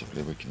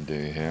offensively we can do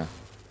here.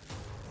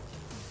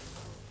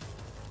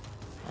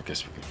 I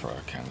guess we could throw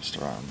a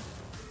canister at him.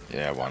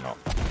 Yeah, why not?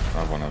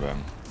 Have one of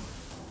them.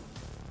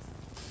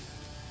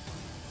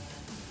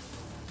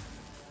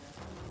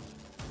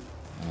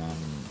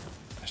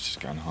 Let's just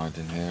go and hide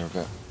in here a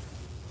bit.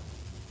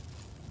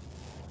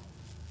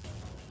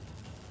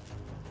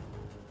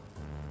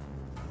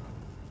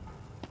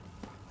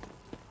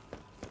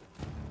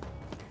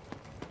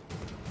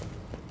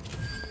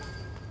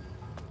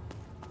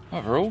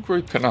 Oh, we're all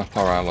grouping up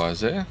our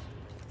allies here.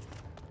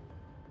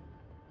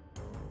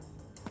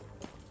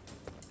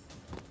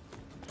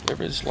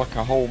 There is like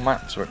a whole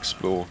map to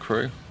explore,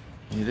 crew.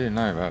 You do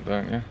know that,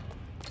 don't you?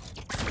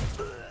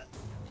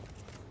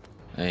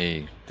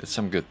 Hey, did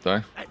some good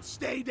though. And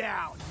stay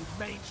down, you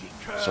mangy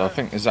cur. So I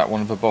think, is that one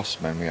of the boss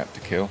men we had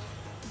to kill?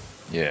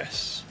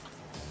 Yes.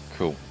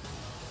 Cool.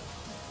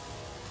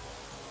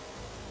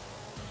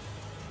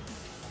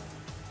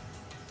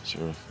 So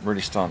we're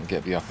really starting to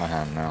get the upper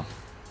hand now.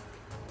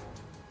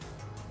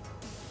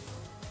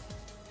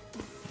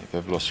 If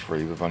they've lost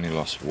 3, we've only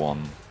lost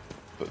 1.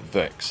 But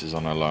Vex is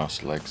on her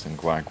last legs and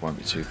Gwag won't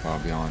be too far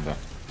behind her.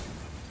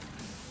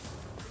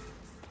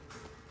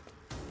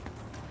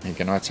 Are you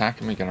going to attack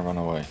him or are you going to run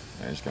away?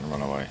 Yeah, he's going to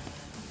run away.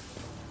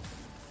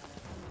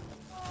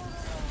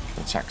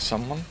 Attack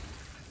someone?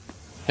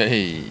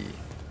 Hey!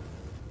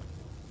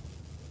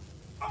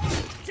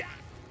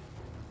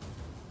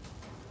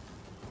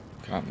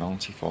 Got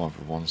 95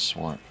 with 1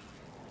 swipe.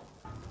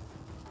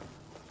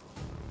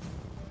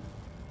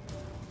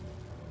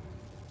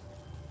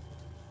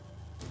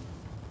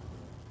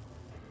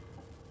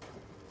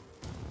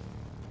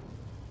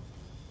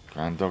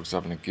 Grand Dog's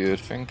having a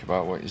good think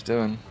about what he's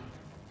doing.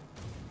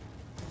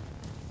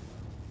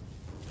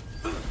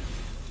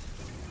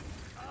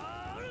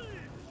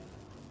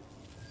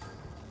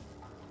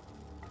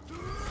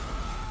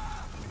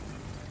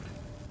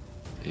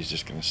 He's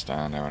just going to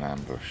stand there and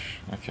ambush.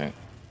 Okay.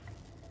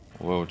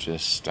 We'll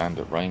just stand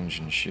at range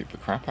and shoot the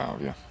crap out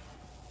of you.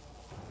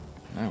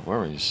 No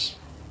worries.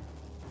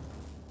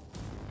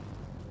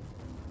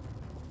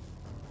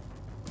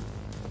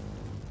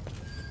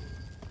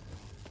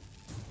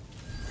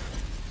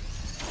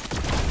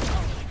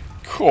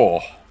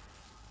 Cool.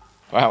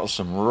 That was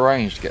some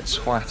range to get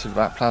swatted with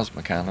that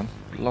plasma cannon.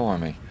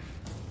 Blimey.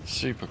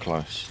 Super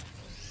close.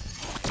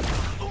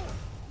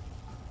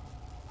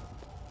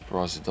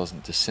 Surprised it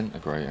doesn't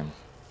disintegrate him.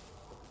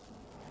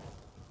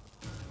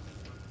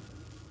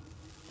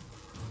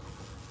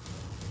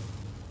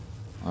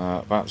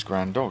 That's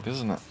Grand Dog,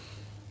 isn't it?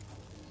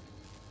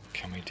 What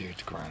can we do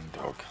to Grand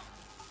Dog?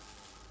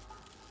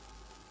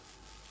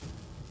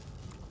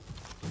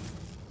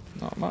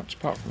 Not much,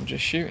 apart from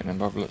just shooting him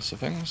by the looks of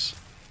things.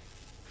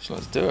 So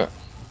let's do it.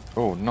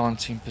 Oh,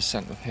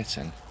 19% of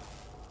hitting.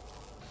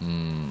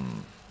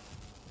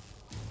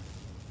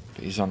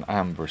 But he's on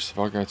ambush. If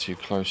I go too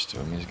close to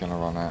him, he's going to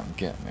run out and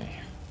get me.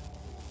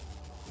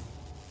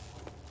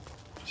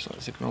 So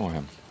let's ignore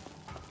him.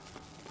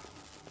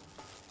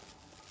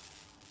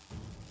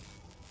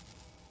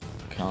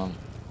 Can't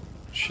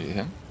shoot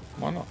him.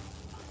 Why not?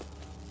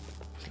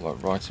 It's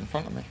like right in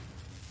front of me.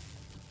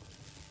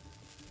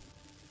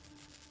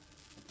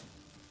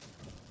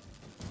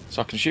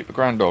 So I can shoot the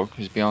Grand Dog,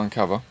 who's behind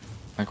cover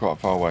and quite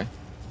far away.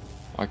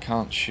 I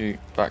can't shoot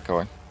that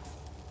guy.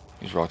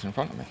 He's right in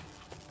front of me.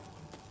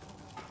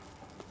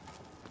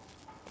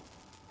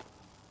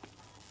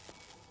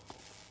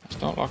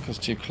 It's not like I was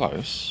too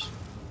close.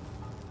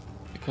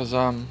 Because,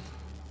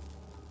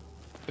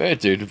 there,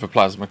 dude, with a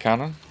plasma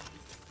cannon.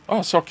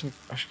 Oh, so I can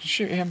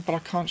shoot him, but I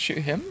can't shoot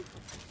him?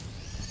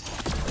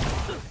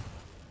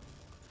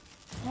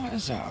 What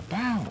is that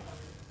about?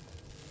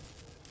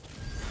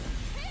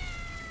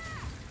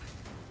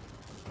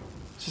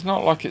 It's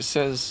not like it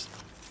says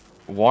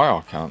why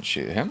I can't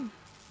shoot him.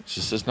 It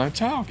just says no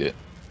target.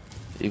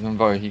 Even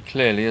though he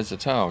clearly is a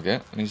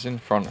target and he's in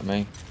front of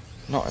me,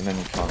 not in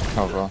any kind of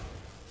cover.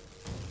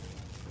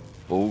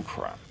 Bull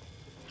crap.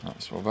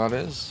 That's what that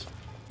is.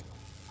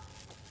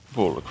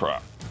 Bull of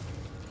crap.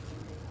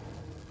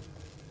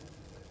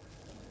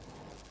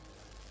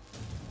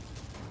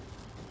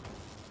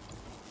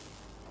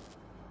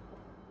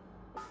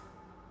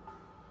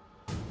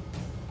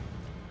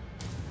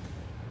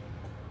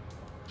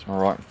 So I'm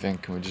right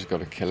thinking we just got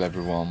to kill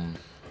everyone,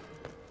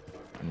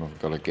 and we've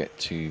got to get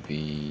to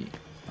the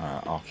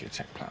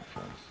archeotech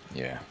platform.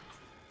 Yeah.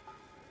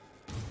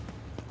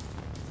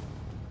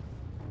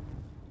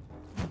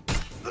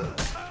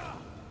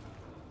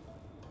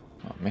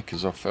 Right,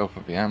 Mick off fell for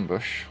the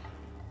ambush.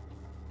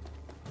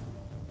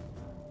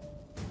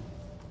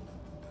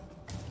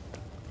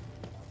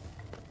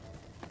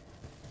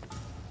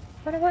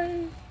 Run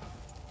away!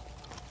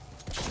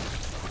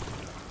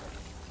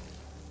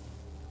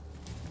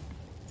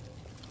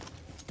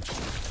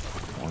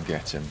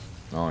 Get him.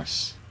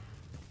 Nice.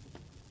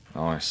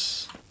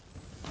 Nice.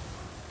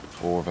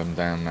 4 of them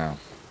down now.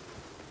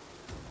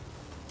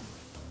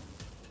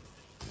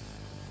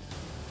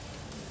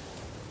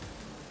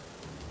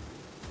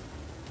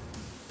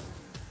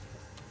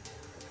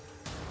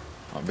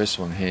 Right, this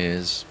one here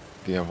is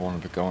the other one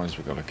of the guys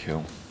we've got to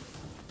kill.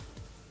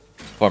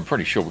 Well, I'm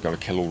pretty sure we've got to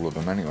kill all of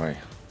them anyway.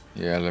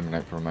 Yeah,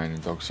 eliminate the remaining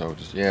dog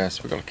soldiers.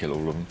 Yes, we've got to kill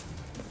all of them.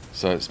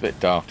 So it's a bit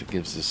daft. It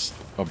gives us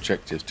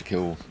objectives to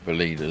kill the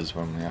leaders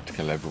when we have to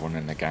kill everyone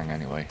in the gang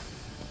anyway.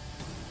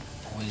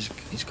 Oh,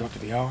 he's got to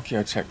the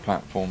archeotech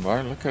platform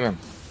though. Look at him.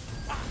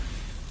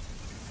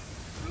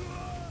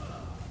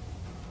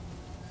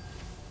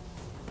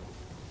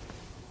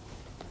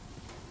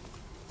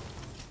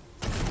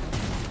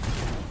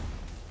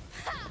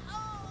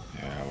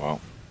 Yeah,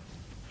 well,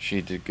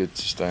 she did good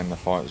to stay in the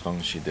fight as long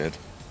as she did.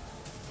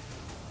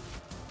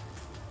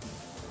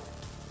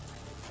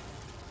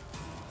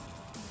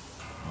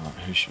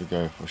 Who should we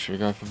go for? Should we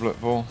go for Bullock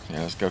Ball?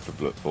 Yeah, let's go for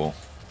Bullock Ball.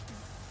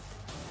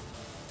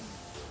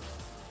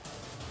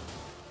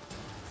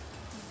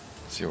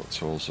 See what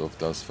Toolsov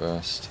does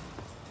first.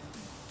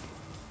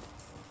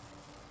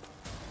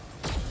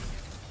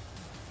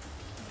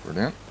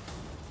 Brilliant.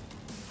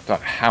 Don't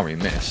know how he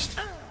missed.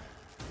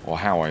 Or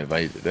how I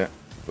evaded it,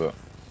 but...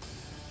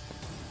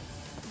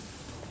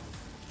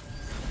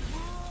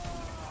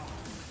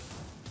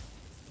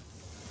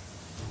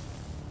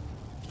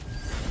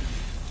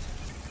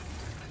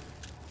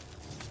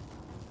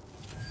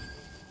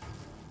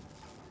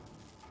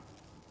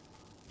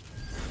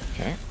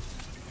 Okay,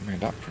 made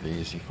that pretty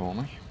easy for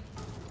me.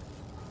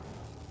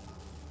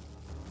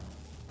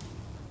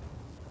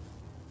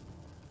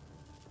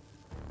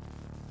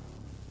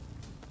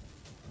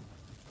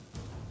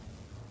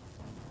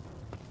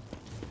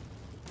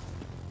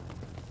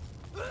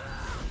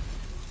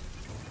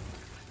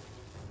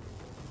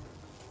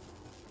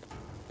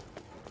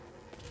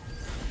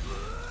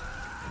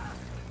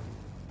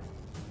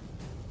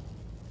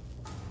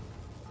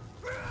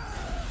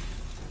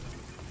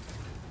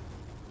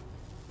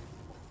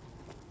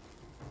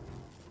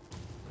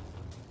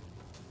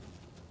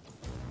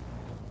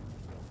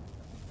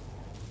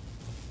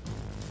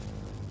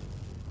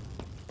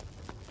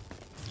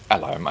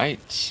 Hello,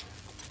 mates.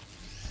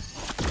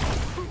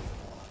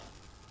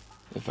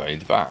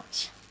 Evade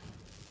that.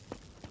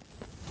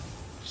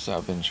 Is that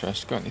of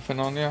interest? Got anything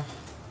on you?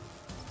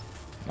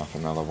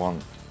 Nothing that I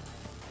want.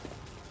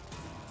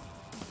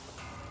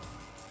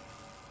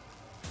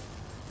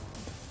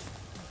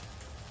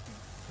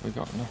 We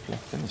got enough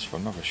left in this for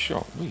another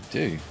shot. We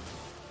do.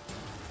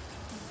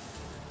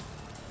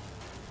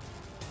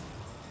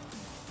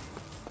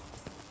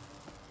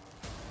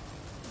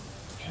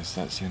 Okay,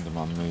 so that's the end of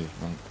my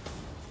movement.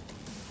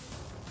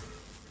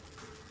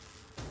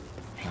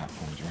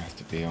 Platform do you have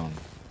to be on?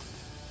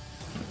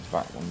 It's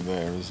that one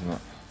there, isn't it?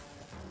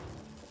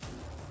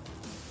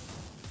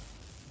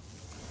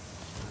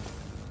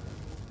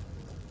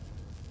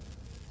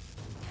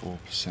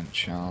 %,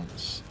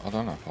 chance. I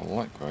don't know if I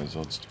like those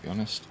odds, to be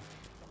honest.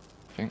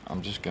 I think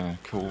I'm just going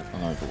to call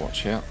an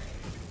Overwatch here.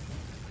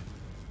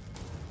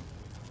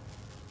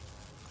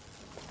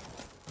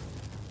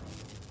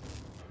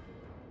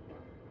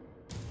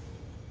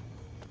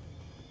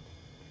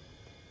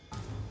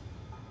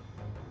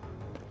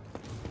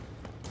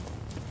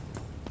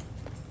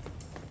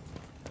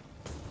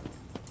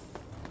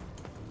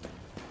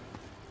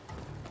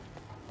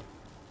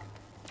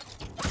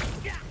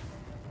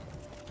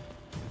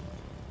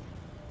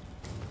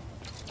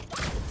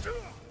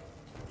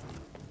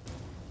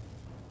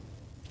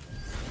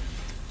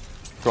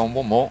 Go on,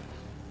 one more.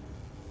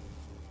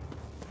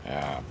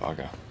 Yeah, bugger.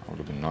 That would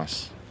have been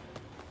nice.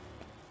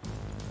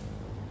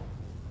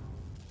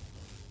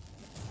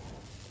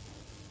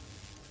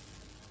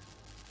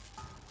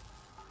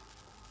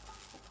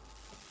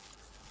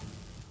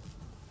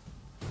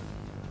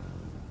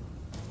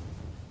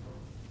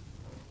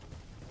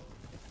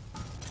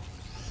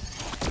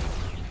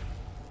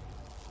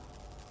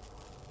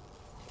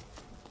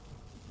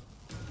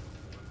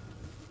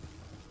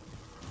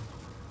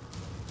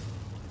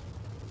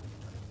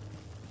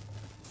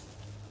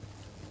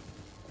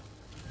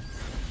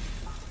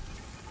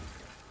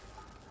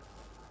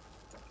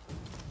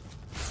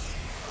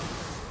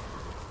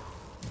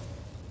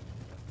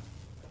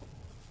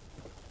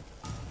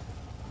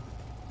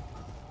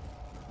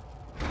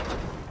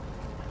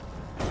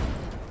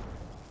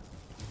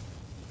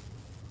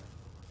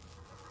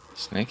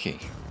 Sneaky.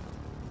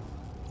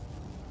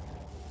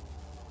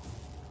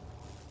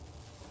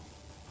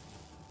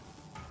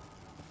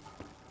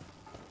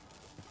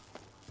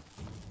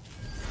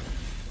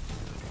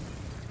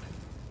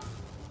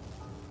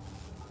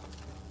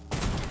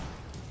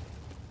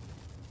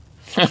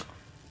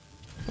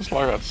 It's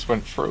like I just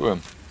went through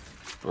him.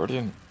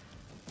 Brilliant.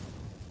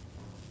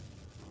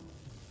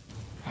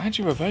 How'd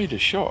you evade a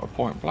shot at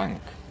point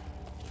blank?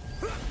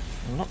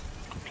 I'm not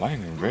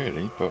complaining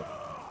really, but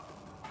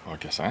I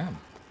guess I am.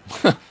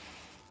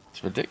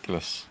 It's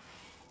ridiculous.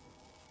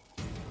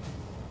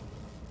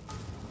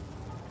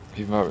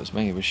 Even though it was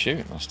me who was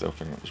shooting, I still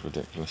think it was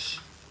ridiculous.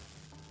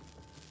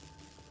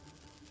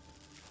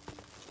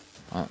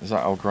 Right, there's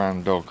that old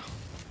grand dog,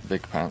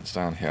 Big Pants,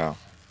 down here.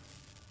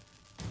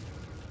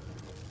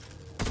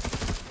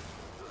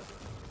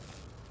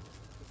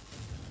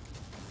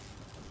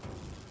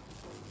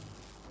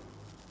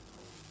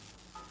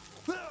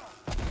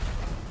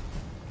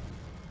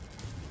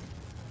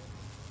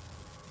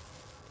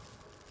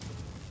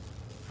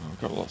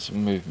 Got lots of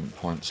movement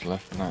points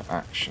left, no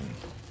action.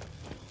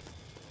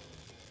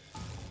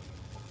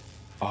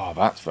 Oh,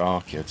 that's the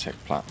archeotech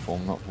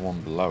platform, not the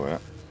one below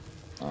it.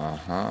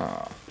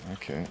 Aha,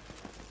 okay.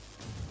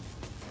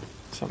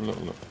 Let's have a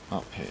little look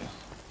up here.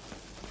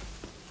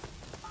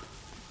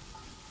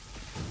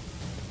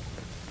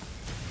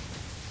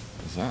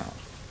 What's that?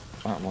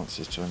 That wants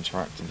us to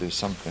interact and do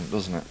something,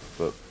 doesn't it?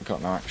 But we've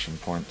got no action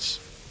points.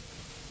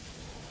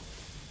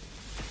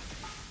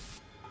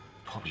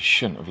 Probably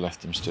shouldn't have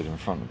left him stood in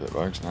front of it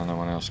though, because now no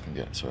one else can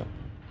get to it.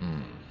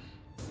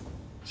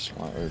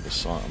 Slight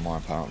oversight on my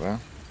part there.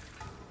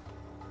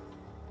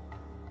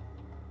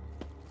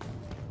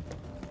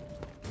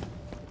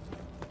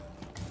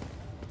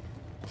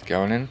 He's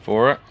going in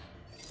for it.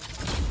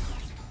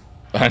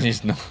 And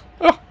he's not.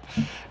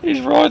 He He's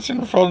right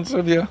in front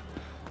of you.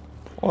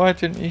 Why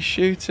didn't you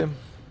shoot him?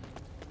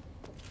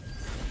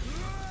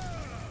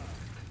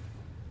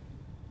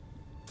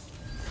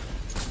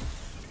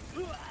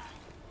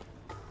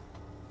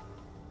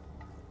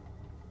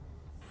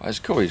 It's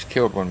cool he's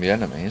killed one of the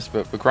enemies,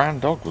 but the Grand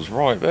Dog was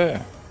right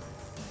there.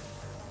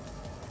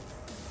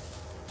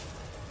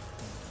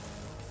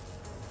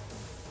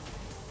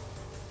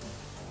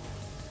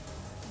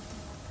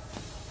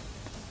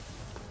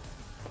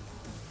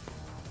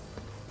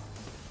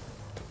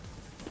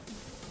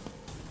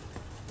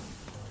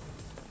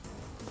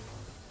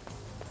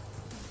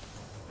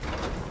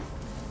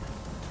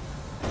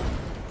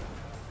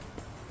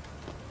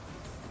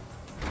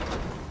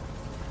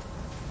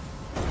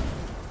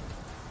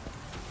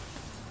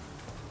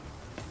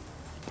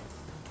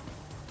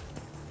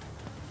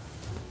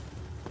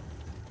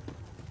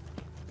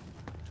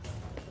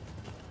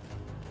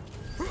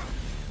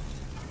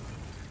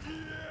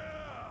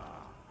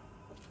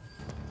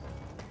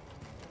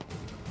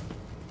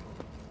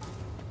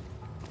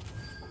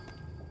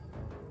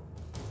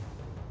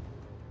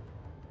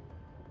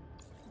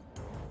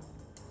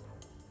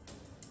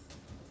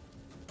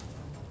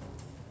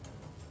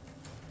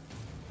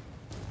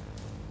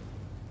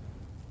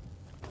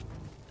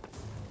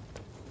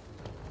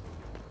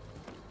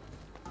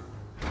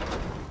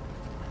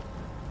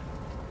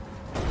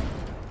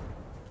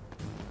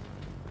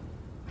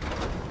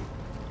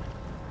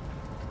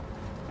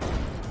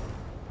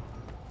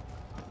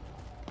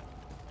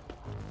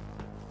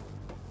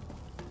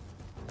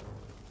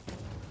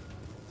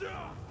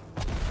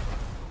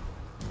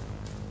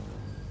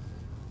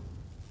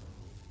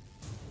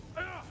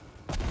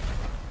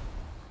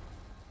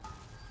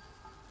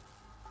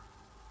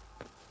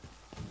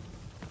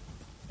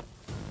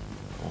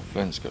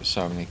 Flint's got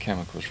so many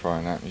chemicals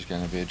thrown out, he's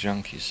going to be a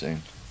junkie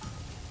soon.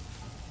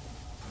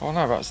 Oh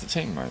no, that's the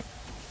teammate.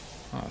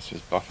 Oh, that's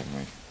just buffing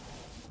me.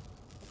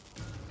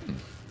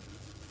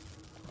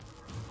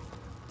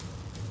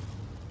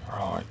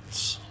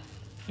 Right.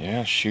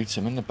 Yeah, shoot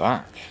him in the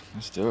back.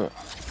 Let's do it.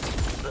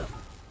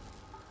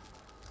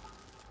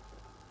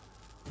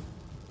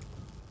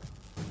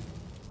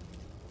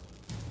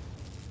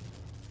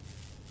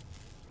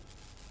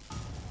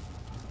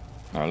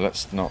 No,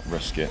 let's not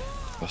risk it.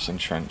 Let's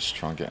entrench,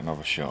 try and get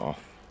another shot off.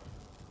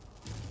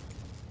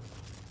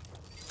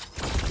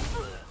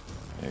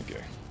 There you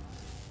go.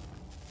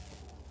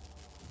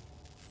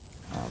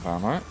 Out of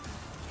ammo.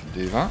 Can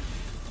do that.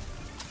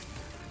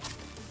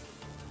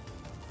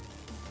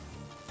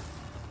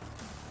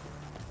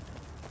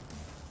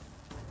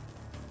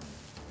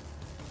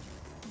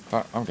 In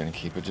fact, I'm going to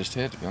keep it just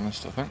here, to be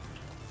honest, I think.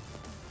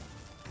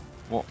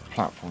 What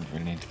platform do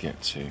we need to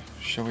get to?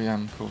 Shall we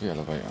call the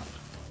elevator?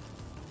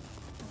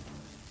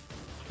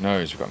 No,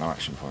 we've got no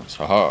action points.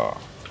 Haha.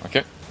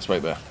 Okay, let's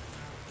wait there.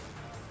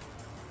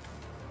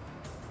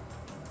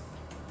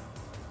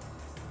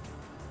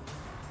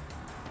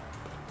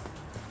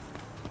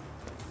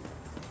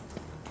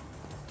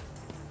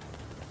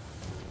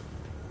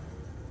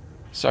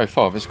 So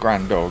far, this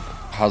Grand Dog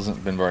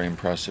hasn't been very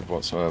impressive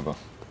whatsoever.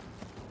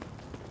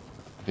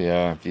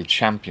 The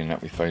champion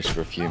that we faced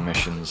for a few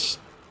missions,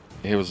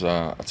 he was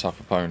a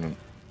tough opponent.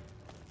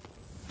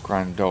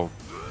 Grand Dog,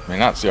 I mean,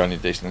 that's the only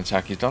decent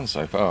attack he's done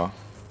so far.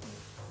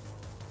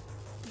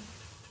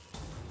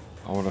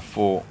 I would have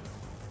thought,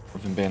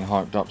 with him being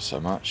hyped up so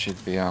much,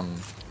 he'd be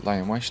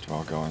laying waste to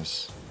our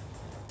guys.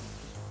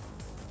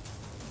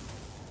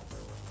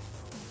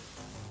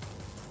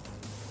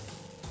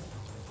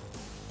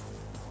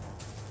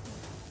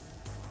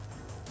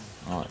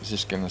 Alright, is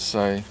this going to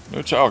say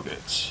no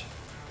targets?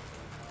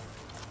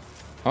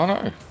 Oh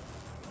no,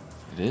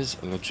 it is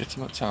a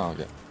legitimate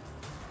target.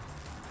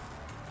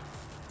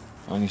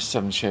 Only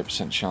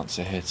 78% chance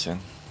of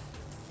hitting.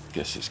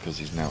 Guess it's because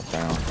he's knelt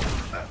down.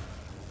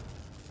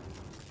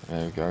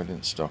 There we go,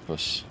 didn't stop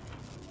us.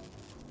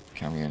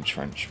 Can we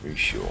entrench? We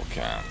sure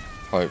can.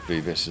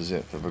 Hopefully this is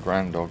it for the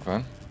Grand Dog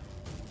then.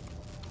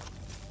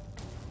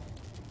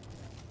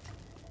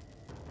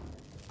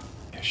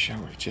 Yeah, shall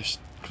we? Just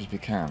because we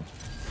can.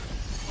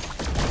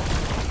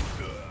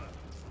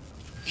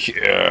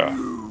 Yeah!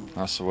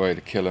 That's the way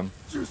to kill him.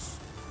 This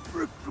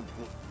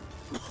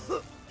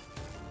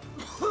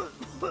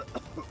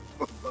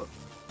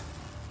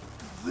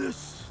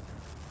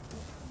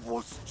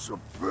was to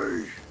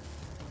be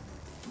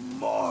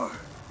my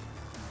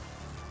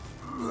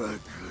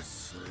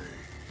legacy.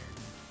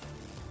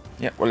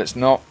 Yeah, well it's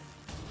not.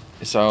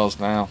 It's ours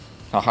now.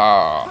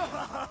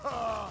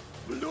 Haha.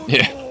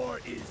 Yeah.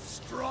 Is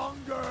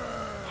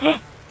stronger.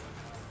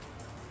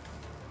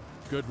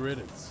 Good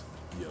riddance,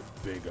 you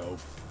big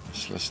oaf.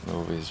 Let's listen to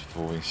all his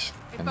voice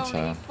If and only he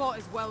turn. fought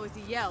as well as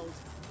he yelled.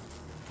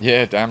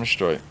 Yeah, damn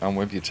straight. I'm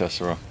with you,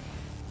 Tessera.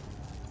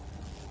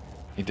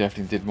 He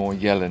definitely did more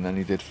yelling than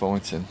he did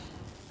fighting.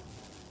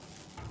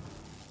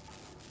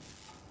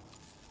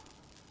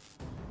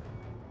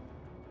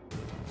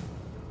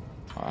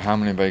 Right, how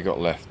many have they got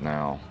left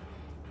now?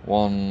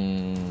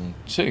 1,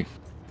 2.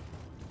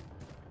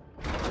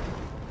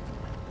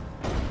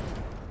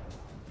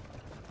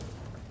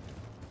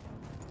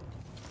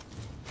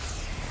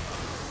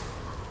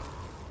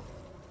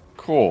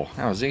 Whoa,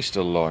 how is he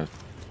still alive?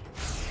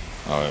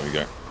 Oh, there we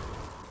go.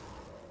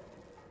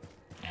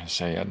 I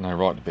say he had no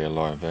right to be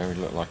alive there. He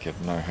looked like he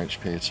had no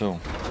HP at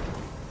all.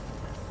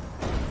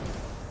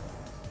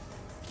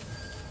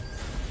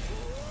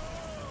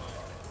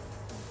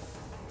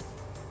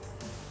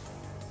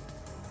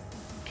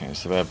 Okay,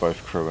 so they're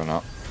both crewing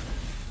up.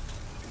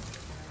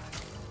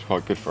 It's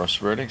quite good for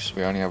us really, because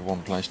we only have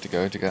one place to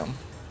go to get them.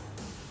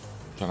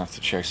 Don't have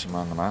to chase them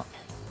around the map.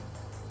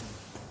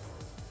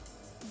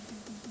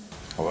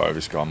 Although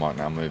this guy might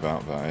now move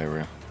out of that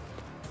area.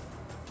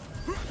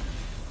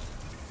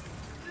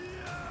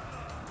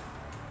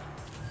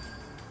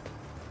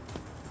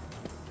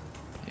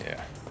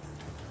 Yeah.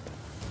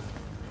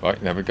 Right,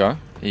 there we go.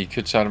 He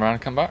could turn around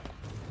and come back.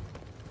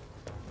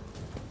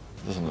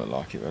 Doesn't look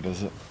like it though,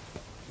 does it?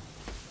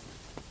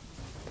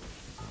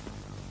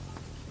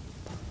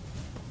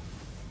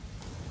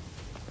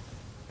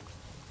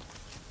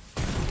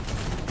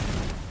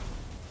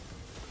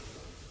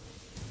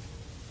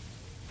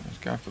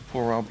 Going for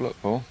poor old Bullock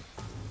ball.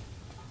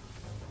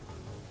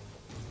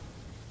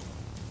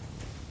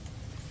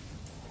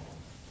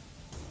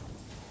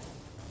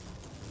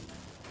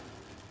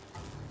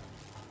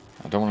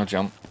 I don't want to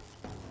jump.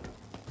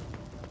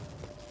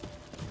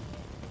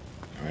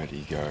 Where'd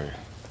he go?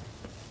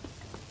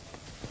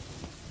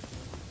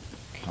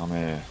 Come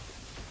here.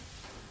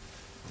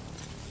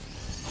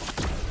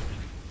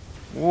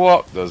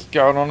 What is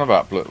going on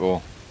about Bullock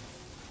ball?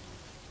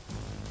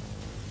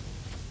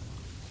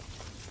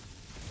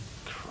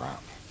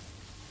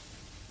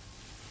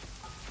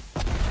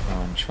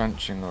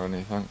 Trenching or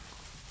anything.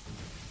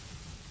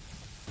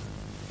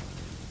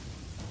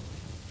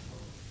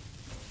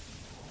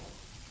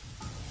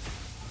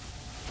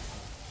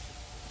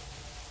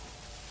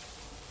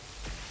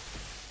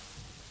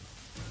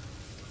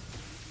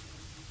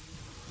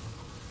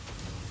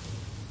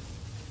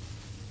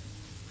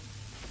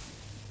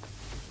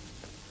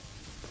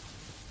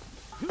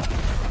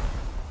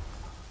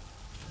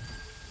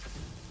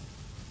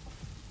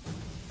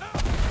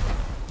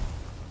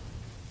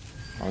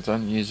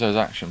 Don't use those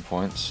action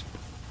points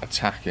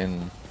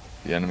attacking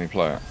the enemy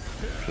player,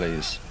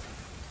 please.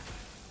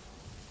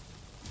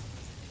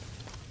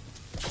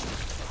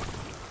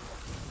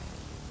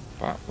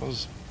 That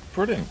was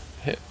brilliant.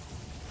 Hit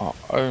our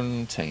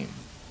own team.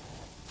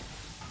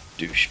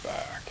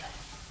 Douchebag.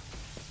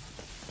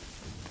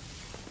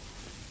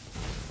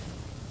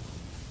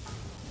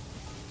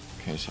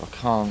 Okay, so I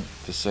can't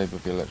disable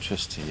the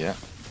electricity yet.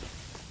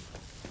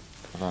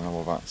 I don't know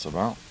what that's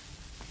about.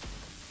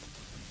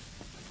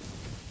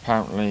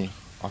 Apparently,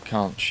 I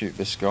can't shoot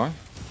this guy.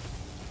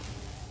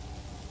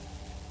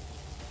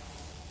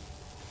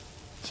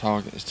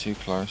 Target is too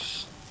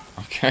close.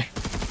 Okay.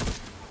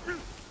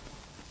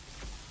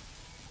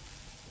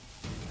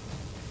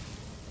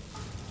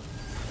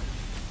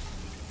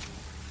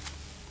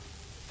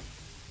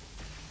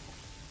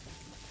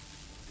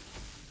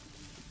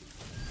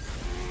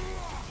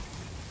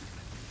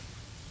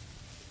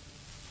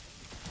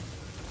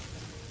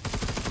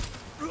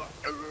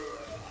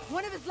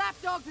 One of his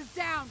lapdogs is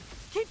down.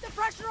 Keep the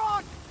pressure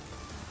on!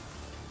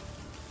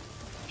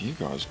 Have you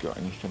guys got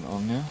anything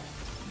on there?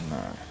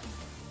 No.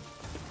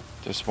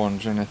 Just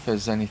wondering if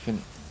there's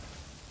anything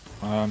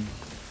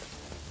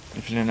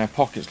in their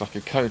pockets, like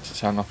a code to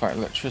turn off that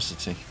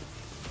electricity.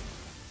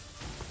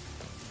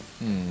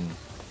 We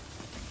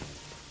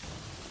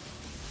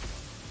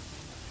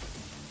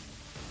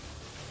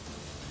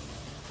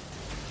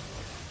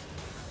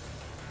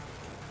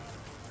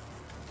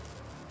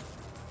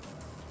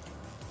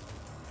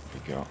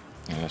got.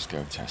 Yeah, let's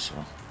go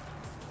Tesla.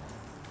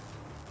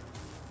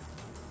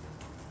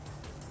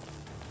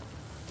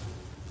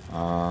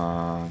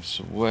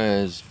 So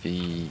where's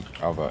the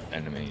other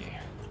enemy?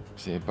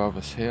 Is he above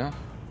us here?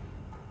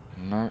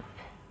 Nope.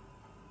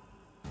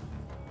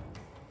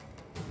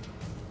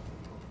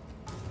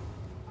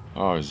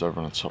 Oh, he's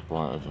over on the top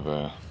right over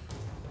there.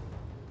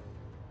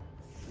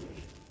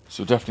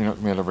 So definitely not going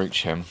to be able to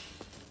reach him.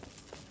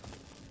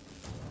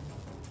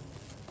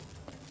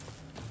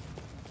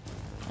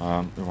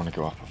 We want to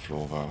go up a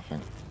floor though, I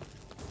think.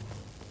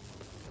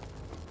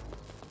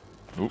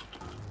 Oop.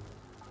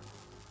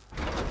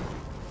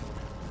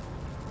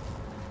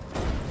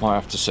 Might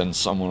have to send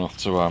someone off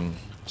to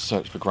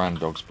search for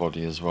Grand Dog's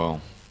body as well.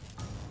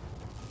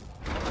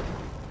 But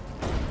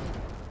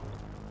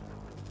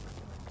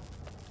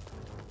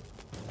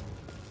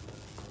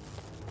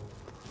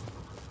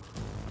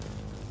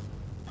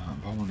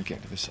I want to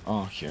get to this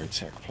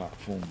archeotech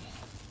platform.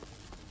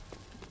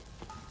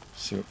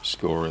 See what the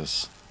score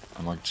is.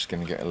 Am I just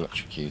going to get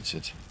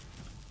electrocuted?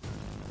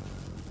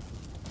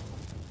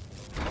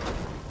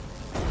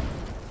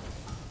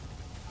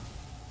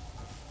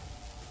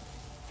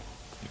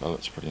 That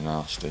looks pretty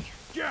nasty.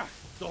 Yeah,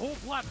 the whole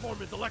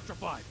platform is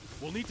electrified.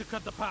 We'll need to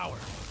cut the power.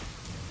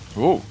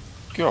 Oh,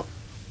 God.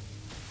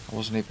 I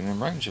wasn't even in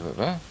range of it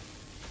there.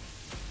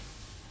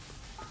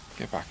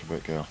 Get back a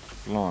bit, girl.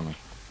 Blimey.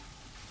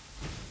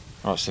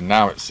 Right, so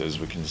now it says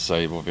we can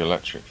disable the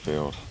electric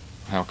field.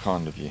 How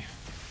kind of you.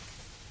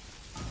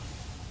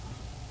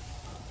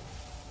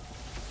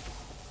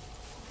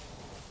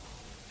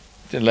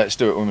 Didn't let us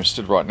do it when we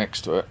stood right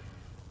next to it.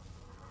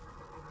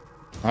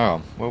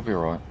 Oh, we'll be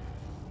alright.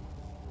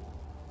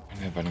 And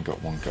they've only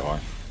got one guy.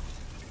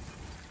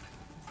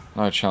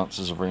 No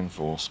chances of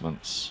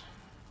reinforcements.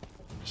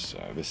 So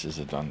this is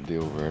a done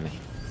deal really.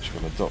 Just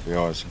got to dot the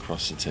I's and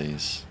cross the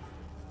T's.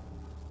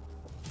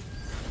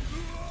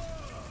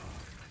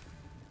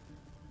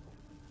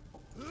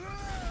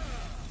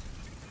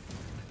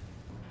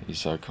 He's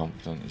so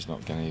confident he's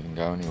not going to even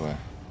go anywhere.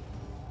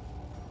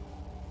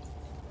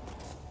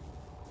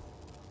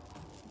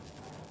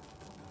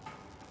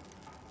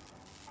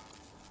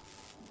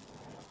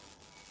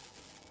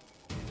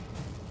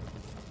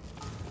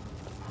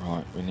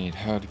 Right, we need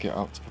her to get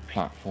up to the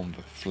platform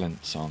that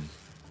Flint's on.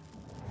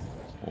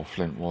 Or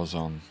Flint was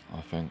on,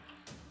 I think.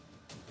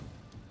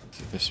 Is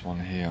it this one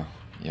here?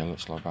 Yeah,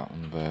 looks like that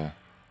one there.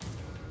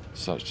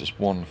 So it's just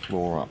one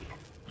floor up.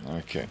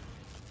 Okay.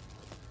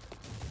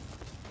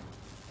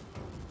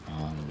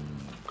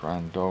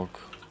 Grand Dog.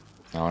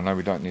 Now I know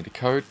we don't need a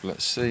code, but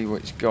let's see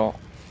what he's got.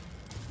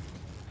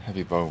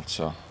 Heavy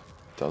Bolter.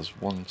 Does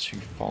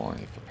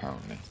 125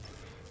 apparently.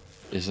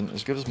 Isn't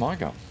as good as my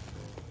gun.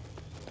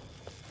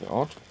 Bit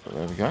odd, but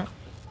there we go.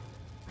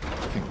 I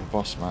think the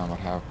boss man would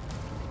have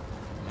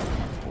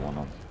one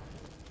on.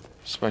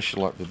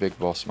 Especially like the big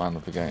boss man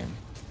of the game.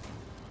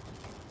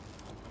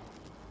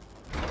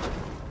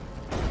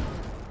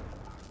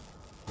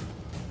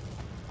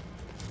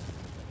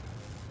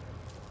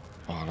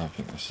 Oh, I don't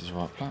think this is the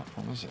right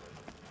platform, is it?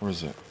 Or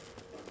is it?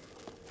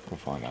 We'll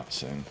find out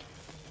soon.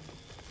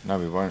 No,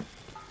 we won't.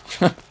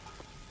 Not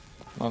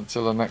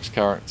until the next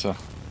character.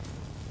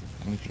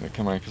 Anything that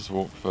can make us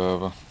walk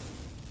further.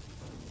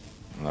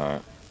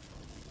 No.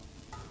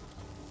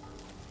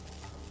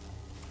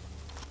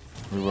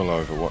 We will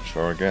overwatch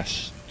though, I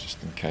guess.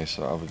 Just in case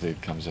that other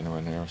dude comes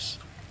anywhere near us.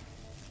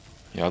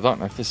 Yeah, I don't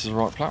know if this is the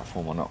right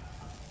platform or not.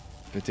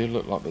 They do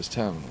look like there's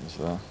terminals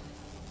there.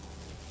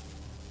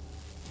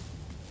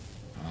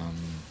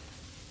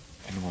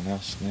 Anyone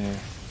else near?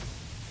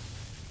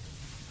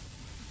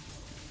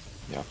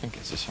 Yeah, I think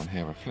it's this one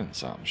here where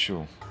Flint's at, I'm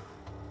sure.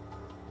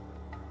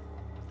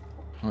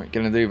 What are you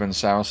gonna do then,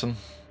 Saracen?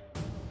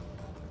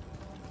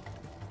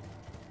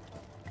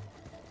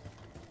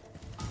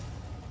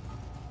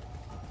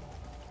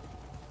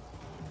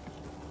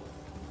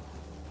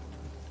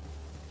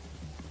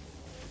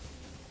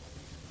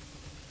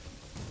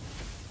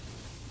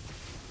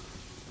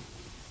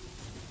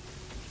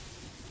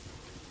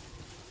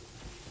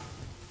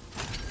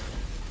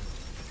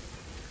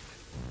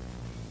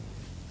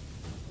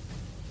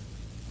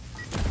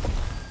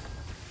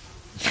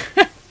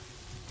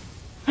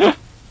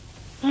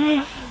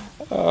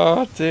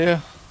 Oh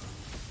dear.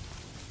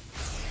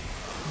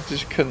 I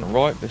just couldn't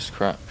write this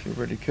crap, you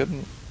really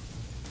couldn't.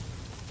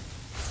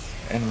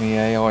 Enemy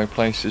AI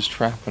places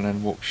trap and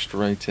then walk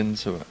straight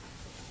into it.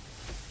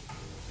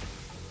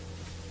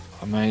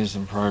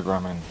 Amazing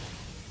programming.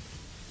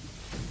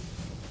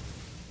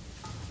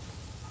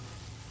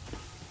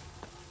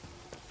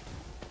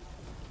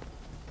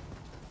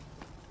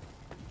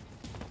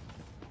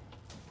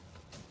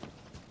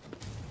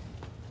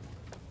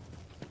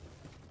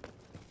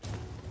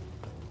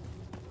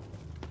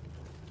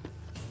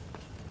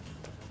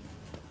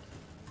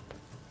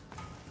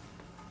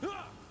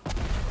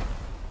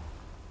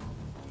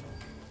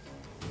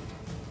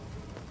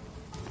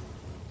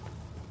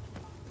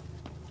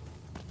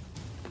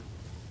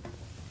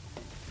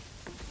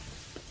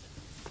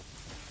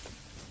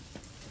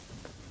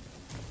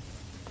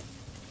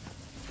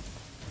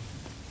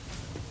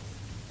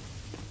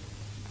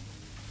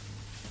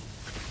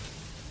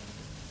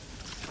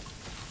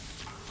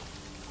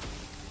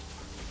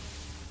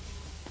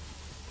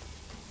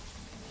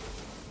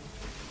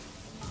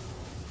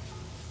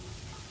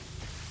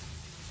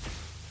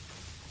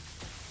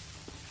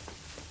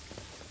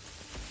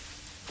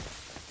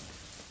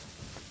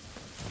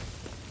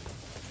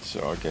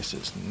 So I guess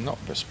it's not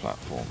this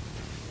platform.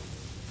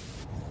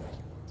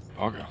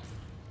 Bugger.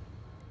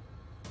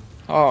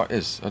 Oh, it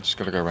is. I just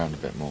got to go around a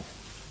bit more,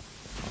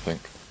 I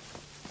think.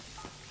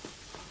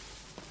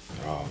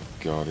 Oh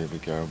god, here we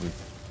go.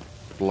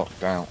 We're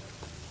blocked out.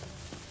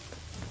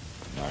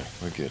 No,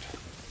 we're good.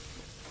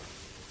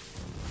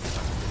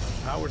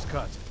 Power's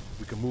cut.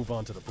 We can move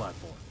on to the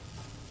platform.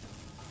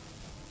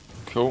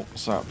 Cool,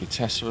 so that'll be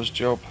Tessera's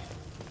job.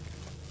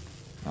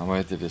 Now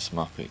where did this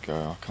Muppet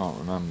go? I can't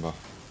remember.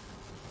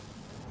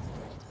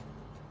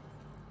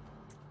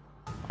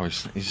 Oh,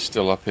 he's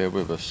still up here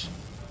with us.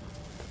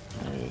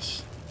 There he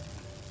is.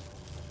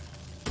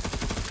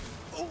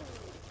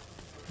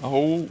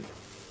 Oh!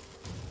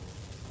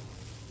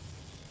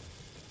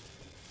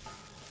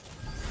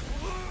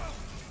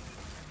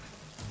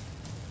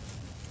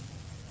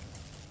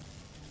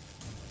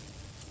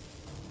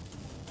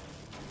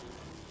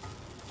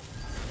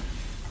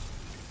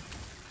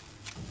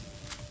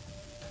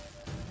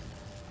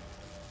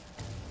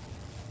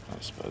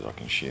 I suppose I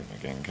can shoot him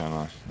again, can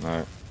I?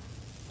 No.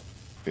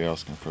 Be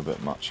asking for a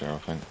bit much here, I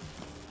think.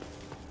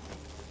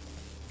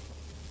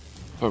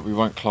 But we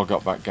won't clog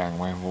up that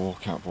gangway, we'll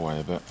walk out the way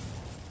a bit.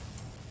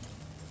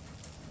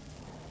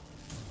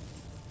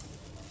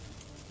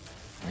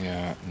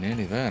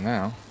 Nearly there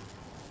now.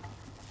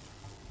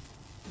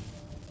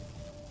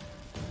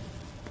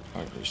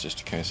 Hope it was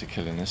just a case of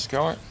killing this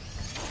guy.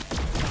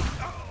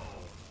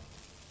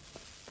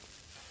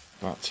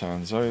 That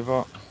turns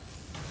over.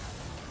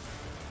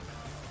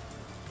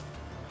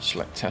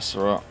 Select Tessa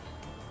up.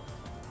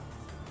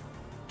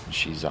 And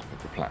she's up at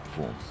the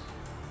platform.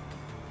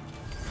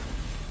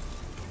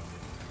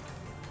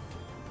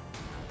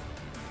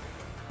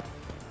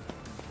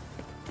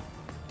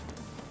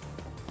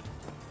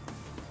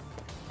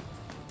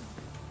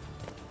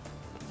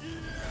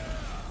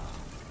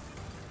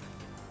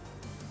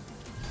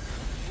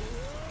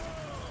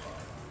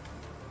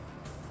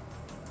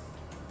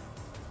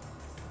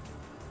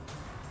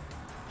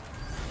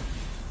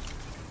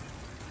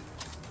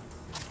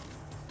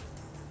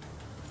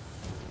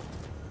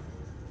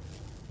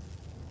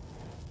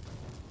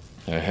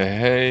 Hey, hey,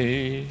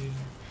 hey.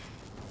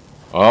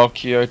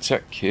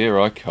 Archeotech, here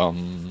I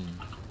come.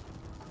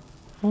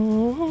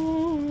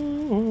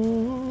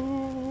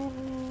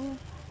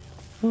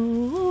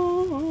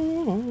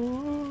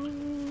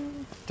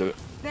 Do it.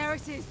 There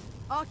it is.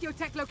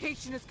 Archeotech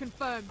location is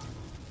confirmed.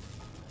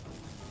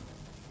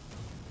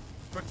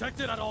 Protect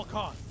it at all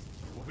costs.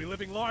 We'll be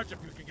living large if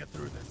you can get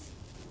through this.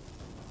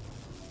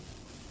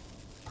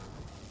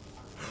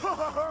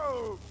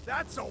 Ho!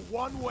 That's a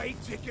one-way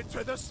ticket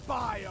to the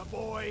Spire,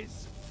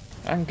 boys.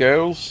 And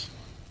girls.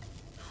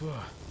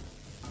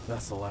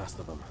 That's the last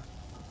of them.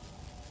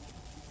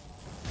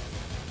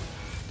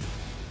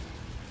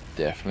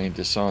 Definitely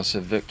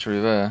decisive victory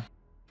there.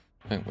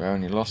 I think we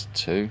only lost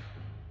 2.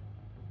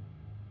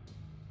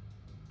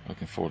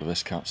 Looking forward to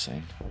this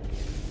cutscene.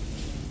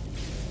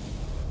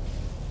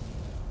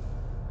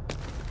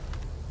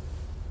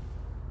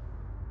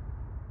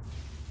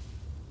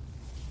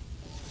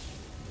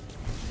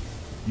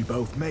 You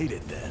both made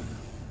it then.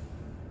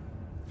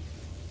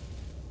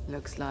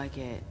 Looks like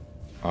it.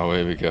 Oh,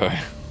 here we go.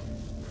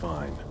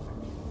 Fine.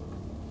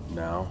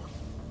 Now,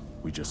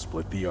 we just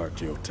split the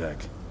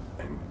archeotech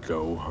and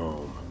go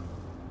home.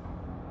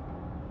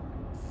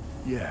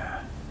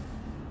 Yeah.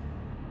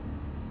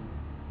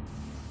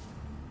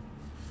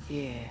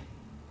 Yeah.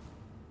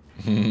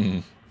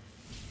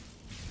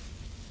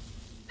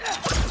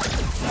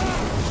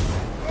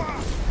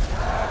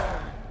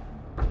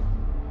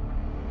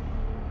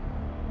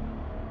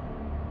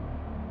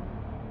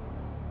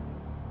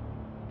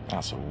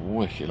 That's a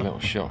wicked little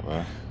shot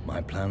there.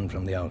 My plan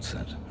from the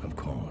outset, of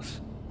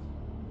course.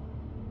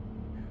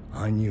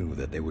 I knew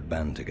that they would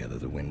band together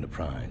to win the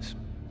prize.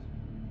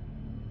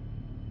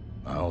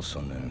 I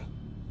also knew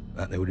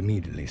that they would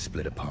immediately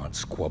split apart,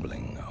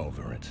 squabbling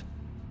over it.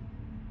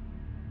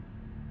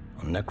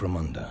 On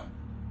Necromunda,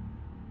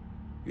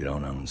 you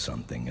don't own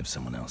something if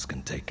someone else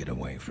can take it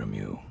away from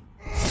you.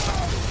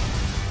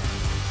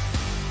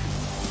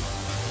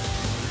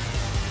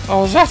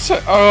 Oh, is that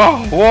it?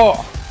 Oh,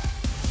 what?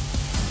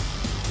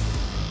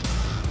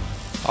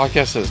 I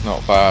guess it's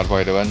not a bad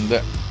way to end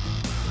it.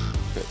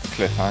 Bit of a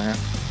cliffhanger.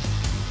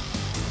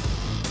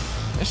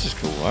 This is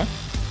cool, though.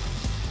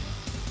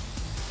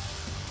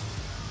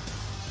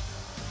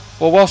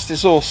 Well, whilst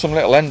there's awesome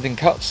little ending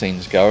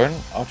cutscenes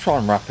going, I'll try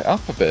and wrap it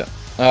up a bit.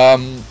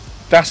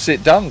 That's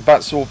it done.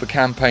 That's all the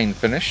campaign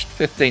finished.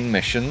 15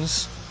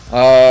 missions.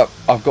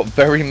 I've got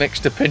very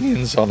mixed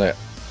opinions on it.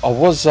 I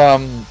was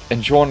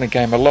enjoying the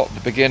game a lot at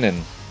the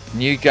beginning.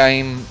 New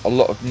game, a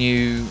lot of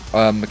new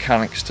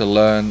mechanics to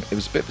learn. It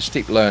was a bit of a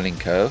steep learning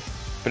curve,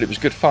 but it was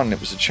good fun. It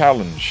was a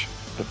challenge.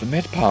 But the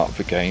mid part of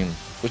the game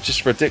was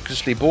just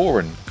ridiculously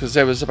boring because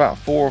there was about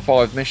 4 or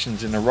 5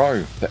 missions in a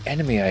row. The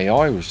enemy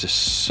AI was just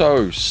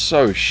so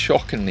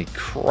shockingly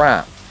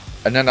crap.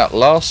 And then that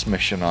last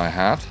mission I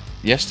had,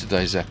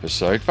 yesterday's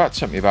episode, that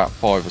took me about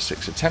 5 or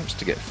 6 attempts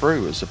to get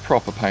through. It was a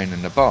proper pain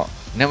in the butt.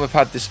 And then we've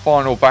had this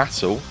final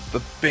battle,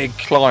 the big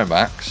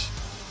climax,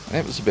 and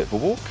it was a bit of a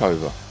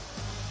walkover.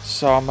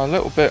 So I'm a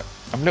little bit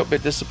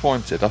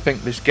disappointed. I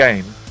think this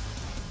game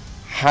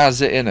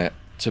has it in it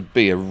to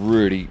be a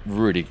really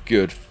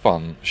good,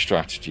 fun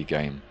strategy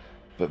game,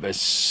 but there's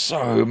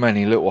so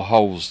many little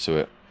holes to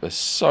it. There's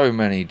so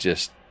many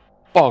just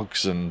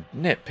bugs and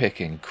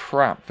nitpicking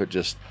crap that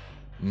just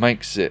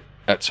makes it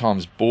at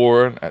times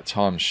boring, at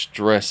times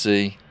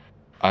stressy,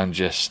 and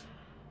just,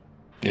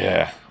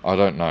 yeah, I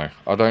don't know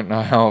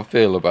how I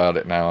feel about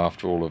it now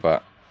after all of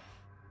that.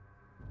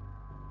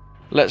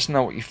 Let us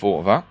know what you thought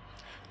of that.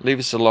 Leave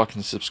us a like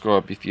and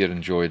subscribe if you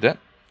enjoyed it.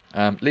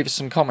 Leave us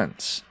some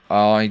comments.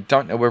 I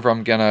don't know whether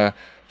I'm going to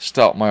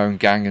start my own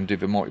gang and do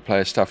the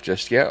multiplayer stuff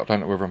just yet. I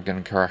don't know whether I'm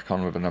going to crack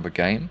on with another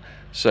game.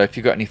 So if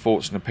you've got any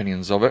thoughts and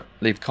opinions of it,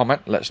 leave a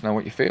comment. Let us know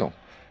what you feel.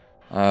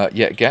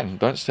 Yet again,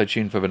 don't stay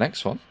tuned for the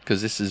next one,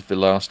 because this is the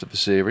last of the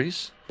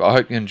series. But I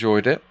hope you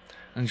enjoyed it.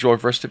 Enjoy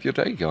the rest of your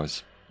day,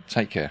 guys.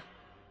 Take care.